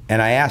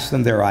 and I ask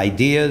them their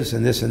ideas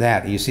and this and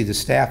that. And you see, the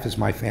staff is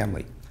my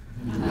family.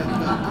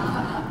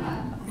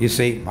 You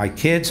see, my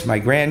kids, my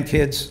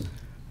grandkids,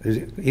 there's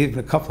even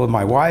a couple of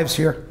my wives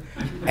here.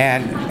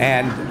 And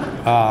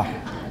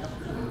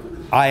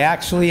I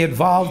actually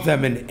involved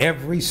them in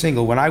every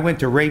single. When I went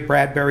to Ray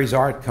Bradbury's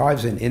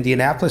archives in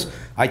Indianapolis,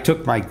 I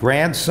took my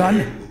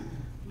grandson,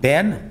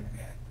 Ben,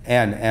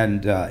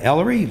 and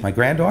Ellery, my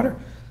granddaughter,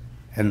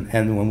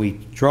 and when we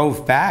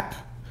drove back,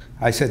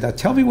 I said, now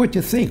tell me what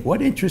you think.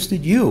 What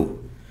interested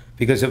you?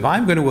 Because if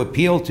I'm going to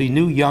appeal to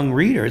new young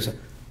readers,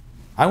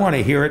 I want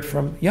to hear it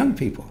from young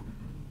people.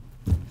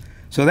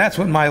 So that's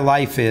what my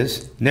life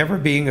is, never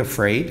being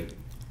afraid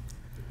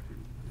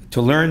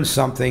to learn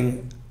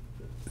something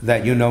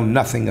that you know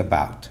nothing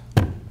about.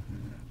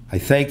 I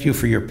thank you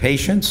for your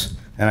patience,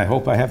 and I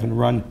hope I haven't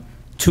run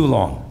too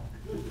long.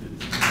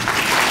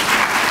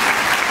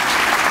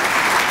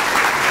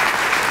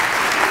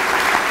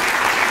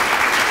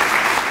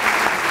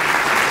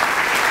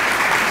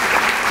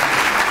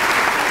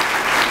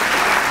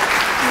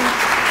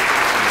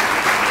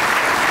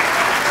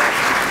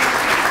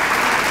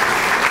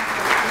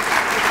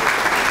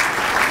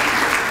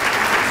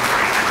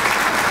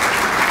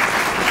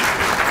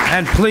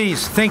 And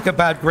please think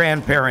about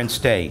Grandparents'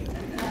 Day.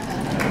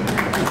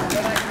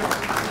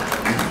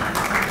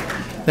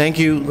 Thank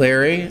you,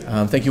 Larry.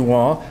 Thank you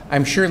all.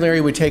 I'm sure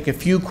Larry would take a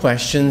few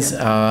questions,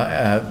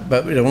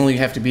 but it only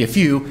have to be a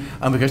few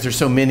because there's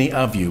so many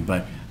of you.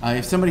 But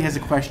if somebody has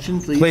a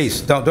question, please.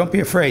 Please, don't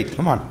be afraid.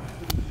 Come on.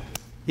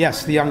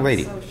 Yes, the young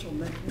lady. Social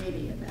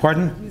media.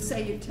 Pardon? You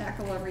say you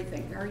tackle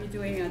everything. How are you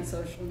doing on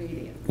social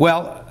media?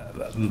 Well,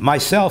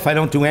 myself, I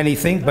don't do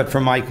anything, but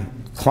for my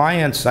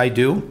clients, I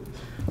do.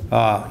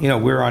 You know,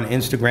 we're on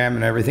Instagram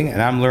and everything,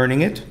 and I'm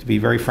learning it, to be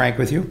very frank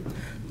with you.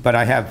 But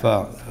I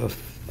have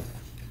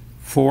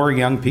 4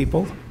 young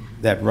people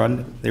that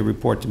they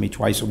report to me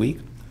twice a week.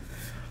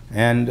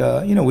 And,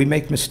 you know, we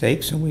make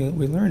mistakes and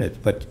we learn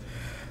it. But,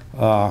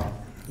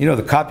 you know,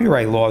 the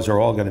copyright laws are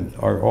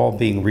all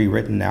being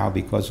rewritten now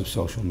because of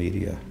social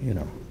media, you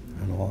know,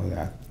 and all of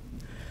that.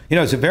 You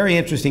know, it's a very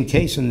interesting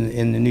case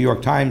in the New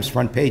York Times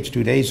front page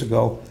 2 days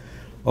ago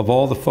of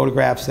all the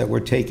photographs that were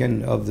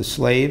taken of the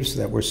slaves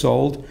that were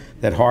sold,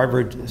 that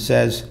Harvard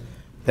says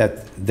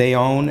that they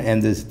own,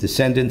 and the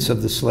descendants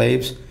of the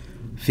slaves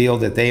feel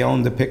that they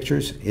own the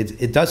pictures.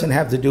 It doesn't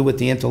have to do with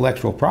the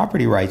intellectual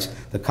property rights.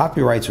 The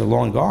copyrights are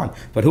long gone.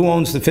 But who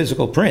owns the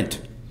physical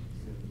print?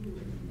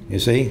 You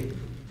see?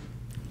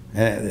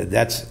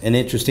 That's an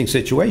interesting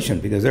situation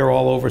because they're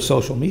all over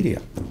social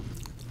media.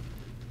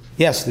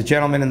 Yes, the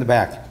gentleman in the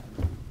back.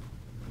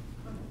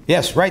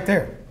 Yes, right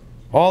there.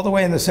 All the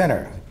way in the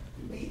center.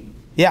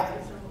 Yeah.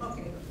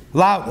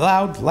 Loud,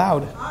 loud,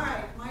 loud. All right.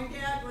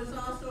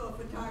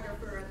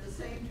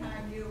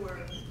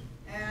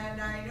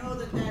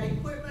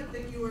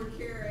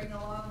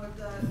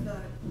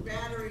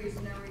 batteries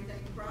and everything,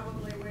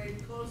 probably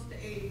weighed close to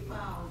 80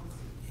 pounds.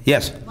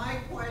 Yes. My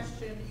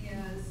question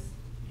is,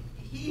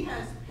 he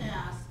has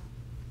passed.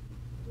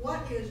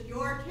 What is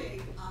your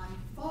take on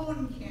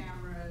phone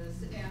cameras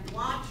and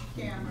watch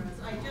cameras?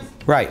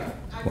 Right.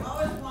 I've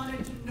always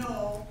wanted to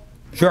know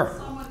Sure. how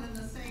someone in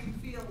the same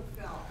field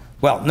felt.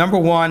 Well, number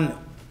one,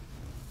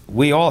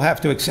 we all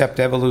have to accept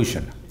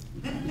evolution.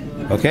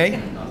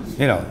 Okay?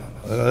 You know,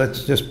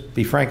 let's just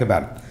be frank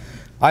about it.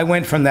 I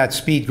went from that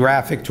speed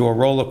graphic to a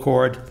roller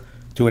cord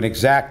to an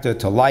Exacta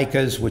to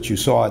Leicas, which you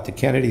saw at the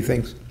Kennedy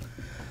things,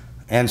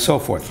 and so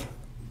forth.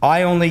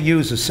 I only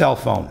use a cell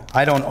phone.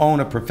 I don't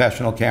own a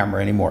professional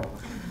camera anymore.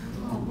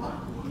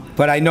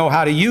 But I know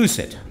how to use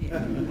it.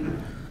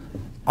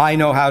 I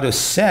know how to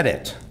set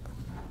it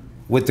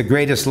with the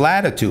greatest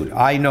latitude.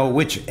 I know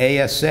which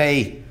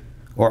ASA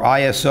or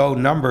ISO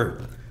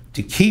number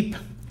to keep.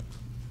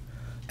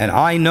 And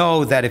I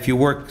know that if you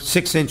work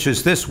 6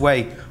 inches this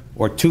way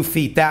or 2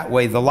 feet that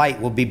way, the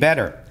light will be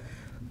better.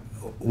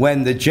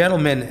 When the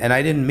gentleman, and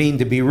I didn't mean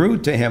to be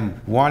rude to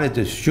him, wanted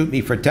to shoot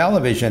me for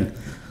television,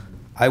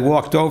 I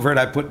walked over and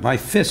I put my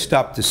fist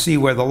up to see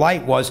where the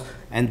light was,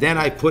 and then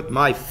I put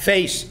my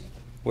face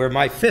where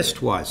my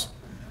fist was.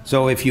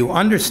 So if you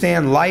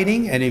understand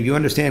lighting and if you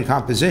understand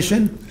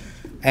composition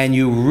and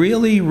you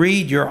really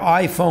read your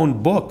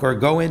iPhone book or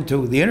go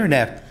into the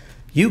internet,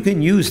 you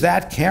can use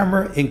that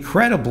camera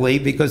incredibly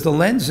because the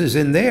lenses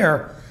in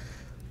there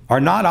are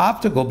not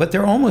optical, but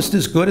they're almost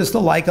as good as the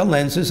Leica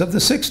lenses of the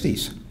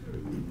 60s.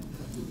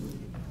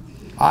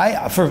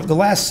 For the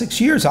last 6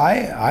 years,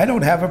 I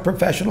don't have a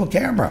professional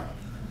camera.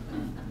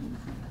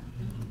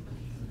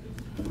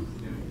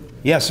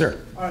 Yes, sir.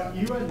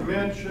 You had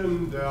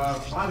mentioned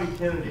Bobby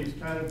Kennedy's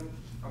kind of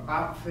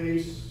about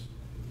face,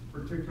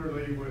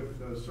 particularly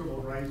with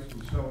civil rights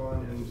and so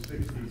on in the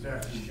 60s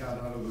after he got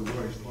out of the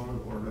Royce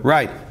Loan Order.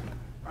 Right.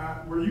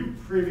 Were you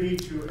privy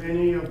to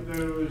any of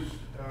those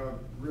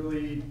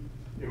really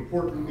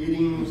important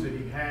meetings that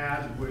he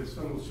had with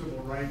some of the civil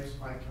rights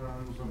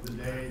icons of the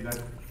day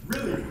that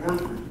really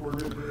weren't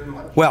reported very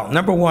much? Well,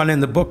 number one,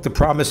 in the book, The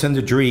Promise and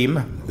the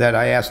Dream, that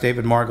I asked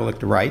David Margolick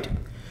to write,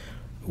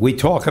 we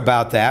talk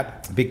about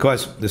that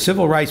because the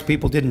civil rights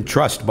people didn't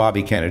trust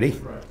Bobby Kennedy.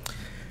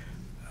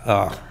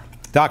 Right.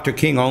 Dr.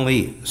 King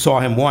only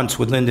saw him once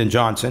with Lyndon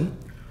Johnson.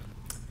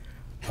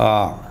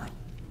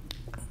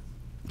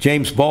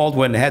 James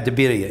Baldwin had to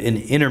be an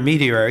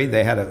intermediary.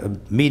 They had a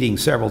meeting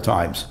several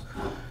times.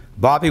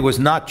 Bobby was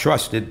not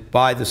trusted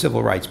by the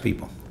civil rights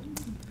people.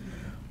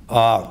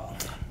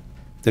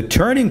 The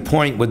turning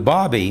point with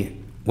Bobby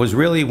was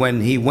really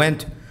when he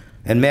went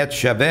and met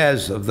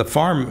Chavez of the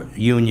farm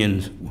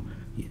unions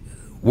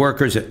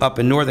workers up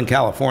in Northern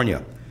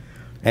California.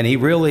 And he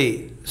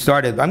really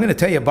started, I'm going to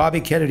tell you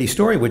Bobby Kennedy's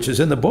story, which is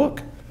in the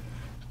book,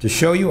 to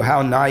show you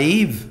how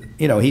naive,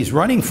 you know, he's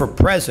running for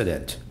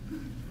president.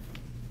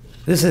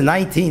 This is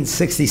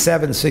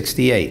 1967,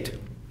 68.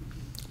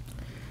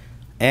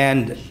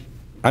 And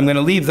I'm going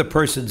to leave the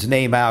person's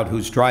name out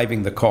who's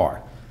driving the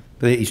car.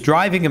 But he's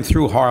driving him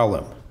through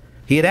Harlem.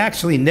 He had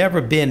actually never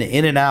been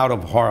in and out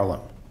of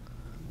Harlem,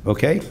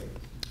 okay?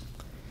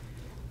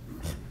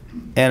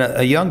 And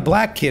a young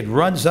black kid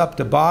runs up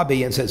to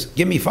Bobby and says,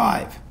 "Give me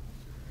 5."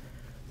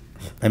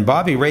 And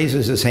Bobby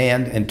raises his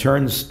hand and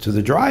turns to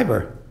the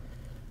driver,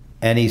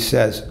 and he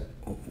says,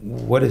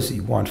 "What does he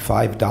want,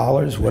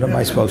 $5? What am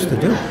I supposed to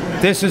do?"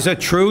 This is a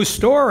true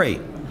story.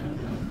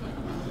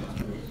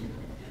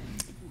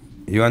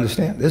 You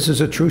understand? This is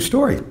a true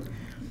story.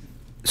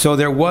 So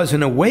there was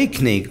an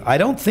awakening. I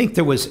don't think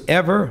there was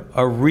ever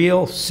a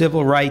real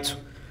civil rights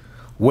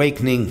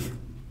awakening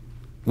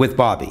with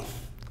Bobby,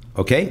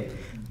 okay?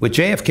 With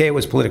JFK, it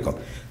was political.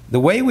 The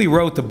way we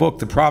wrote the book,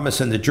 The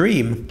Promise and the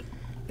Dream,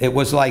 it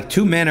was like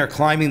two men are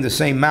climbing the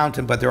same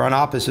mountain, but they're on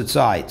opposite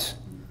sides.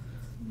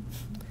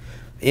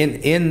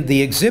 In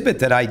the exhibit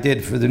that I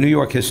did for the New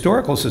York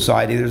Historical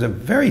Society, there's a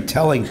very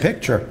telling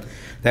picture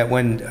that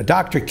when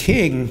Dr.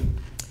 King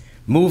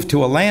moved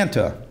to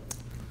Atlanta,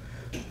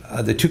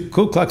 the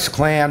Ku Klux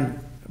Klan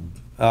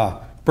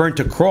burnt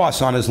a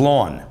cross on his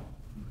lawn.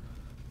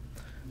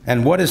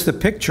 And what is the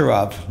picture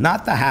of?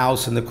 Not the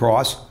house and the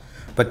cross,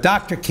 but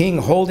Dr. King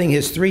holding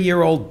his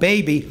 3-year-old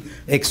baby,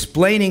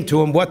 explaining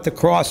to him what the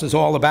cross is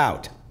all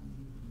about.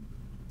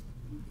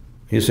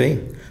 You see?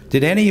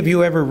 Did any of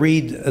you ever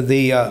read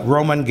the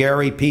Roman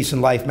Gary Peace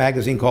and Life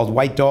magazine called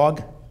White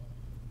Dog?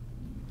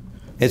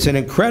 It's an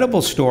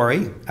incredible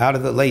story out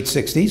of the late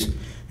 60s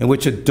in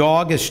which a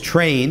dog is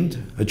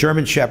trained, a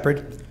German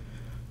Shepherd,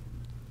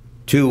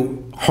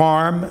 to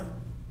harm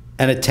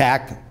and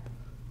attack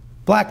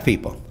black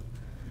people.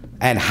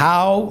 And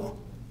how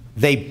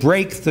they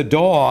break the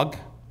dog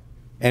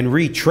and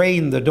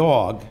retrain the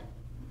dog,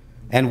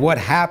 and what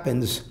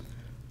happens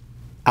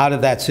out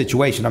of that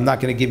situation. I'm not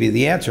going to give you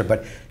the answer,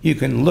 but you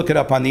can look it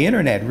up on the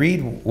internet.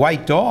 Read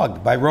White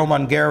Dog by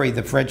Roman Gary,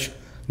 the French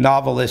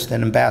novelist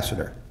and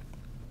ambassador.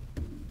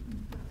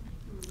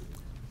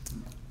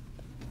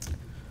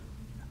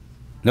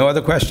 No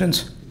other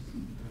questions?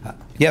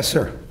 Yes,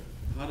 sir.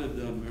 How did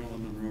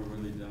Marilyn Monroe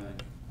really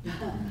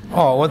die?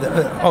 Oh,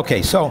 well,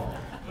 okay. So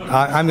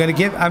I'm going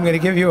to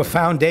give you a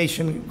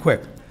foundation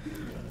quick.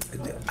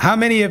 How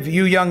many of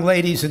you young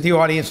ladies in the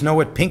audience know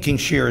what pinking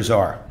shears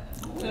are?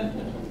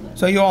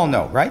 So you all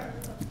know, right?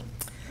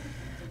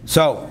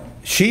 So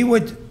she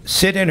would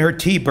sit in her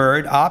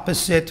T-Bird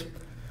opposite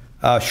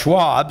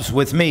Schwab's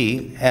with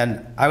me,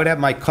 and I would have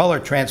my color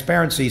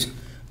transparencies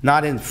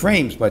not in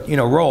frames, but, you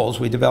know, rolls,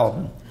 we developed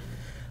them.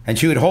 And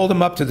she would hold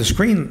them up to the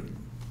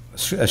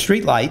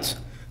street lights,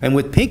 and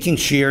with pinking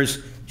shears,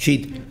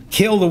 she'd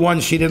kill the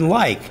ones she didn't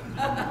like,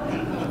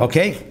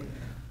 okay?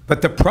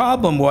 But the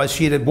problem was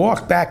she had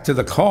walked back to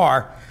the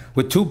car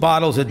with 2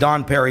 bottles of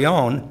Dom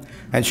Perignon,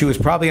 and she was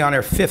probably on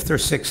her 5th or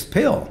 6th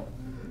pill,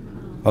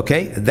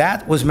 okay?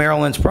 That was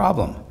Marilyn's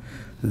problem.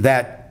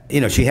 That,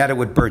 you know, she had it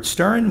with Bert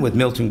Stern, with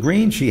Milton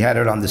Green, she had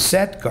it on the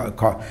set,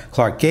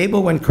 Clark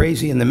Gable went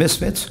crazy in The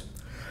Misfits.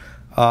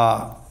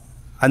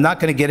 I'm not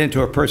going to get into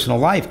her personal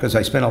life because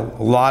I spent a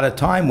lot of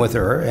time with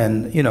her,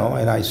 and, you know,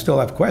 and I still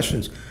have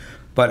questions.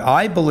 But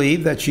I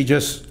believe that she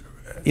just,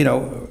 you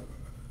know,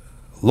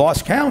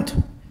 lost count.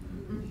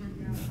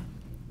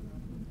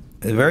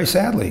 Very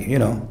sadly, you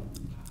know.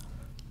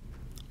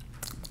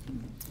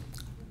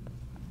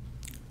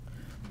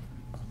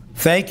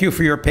 Thank you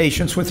for your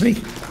patience with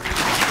me.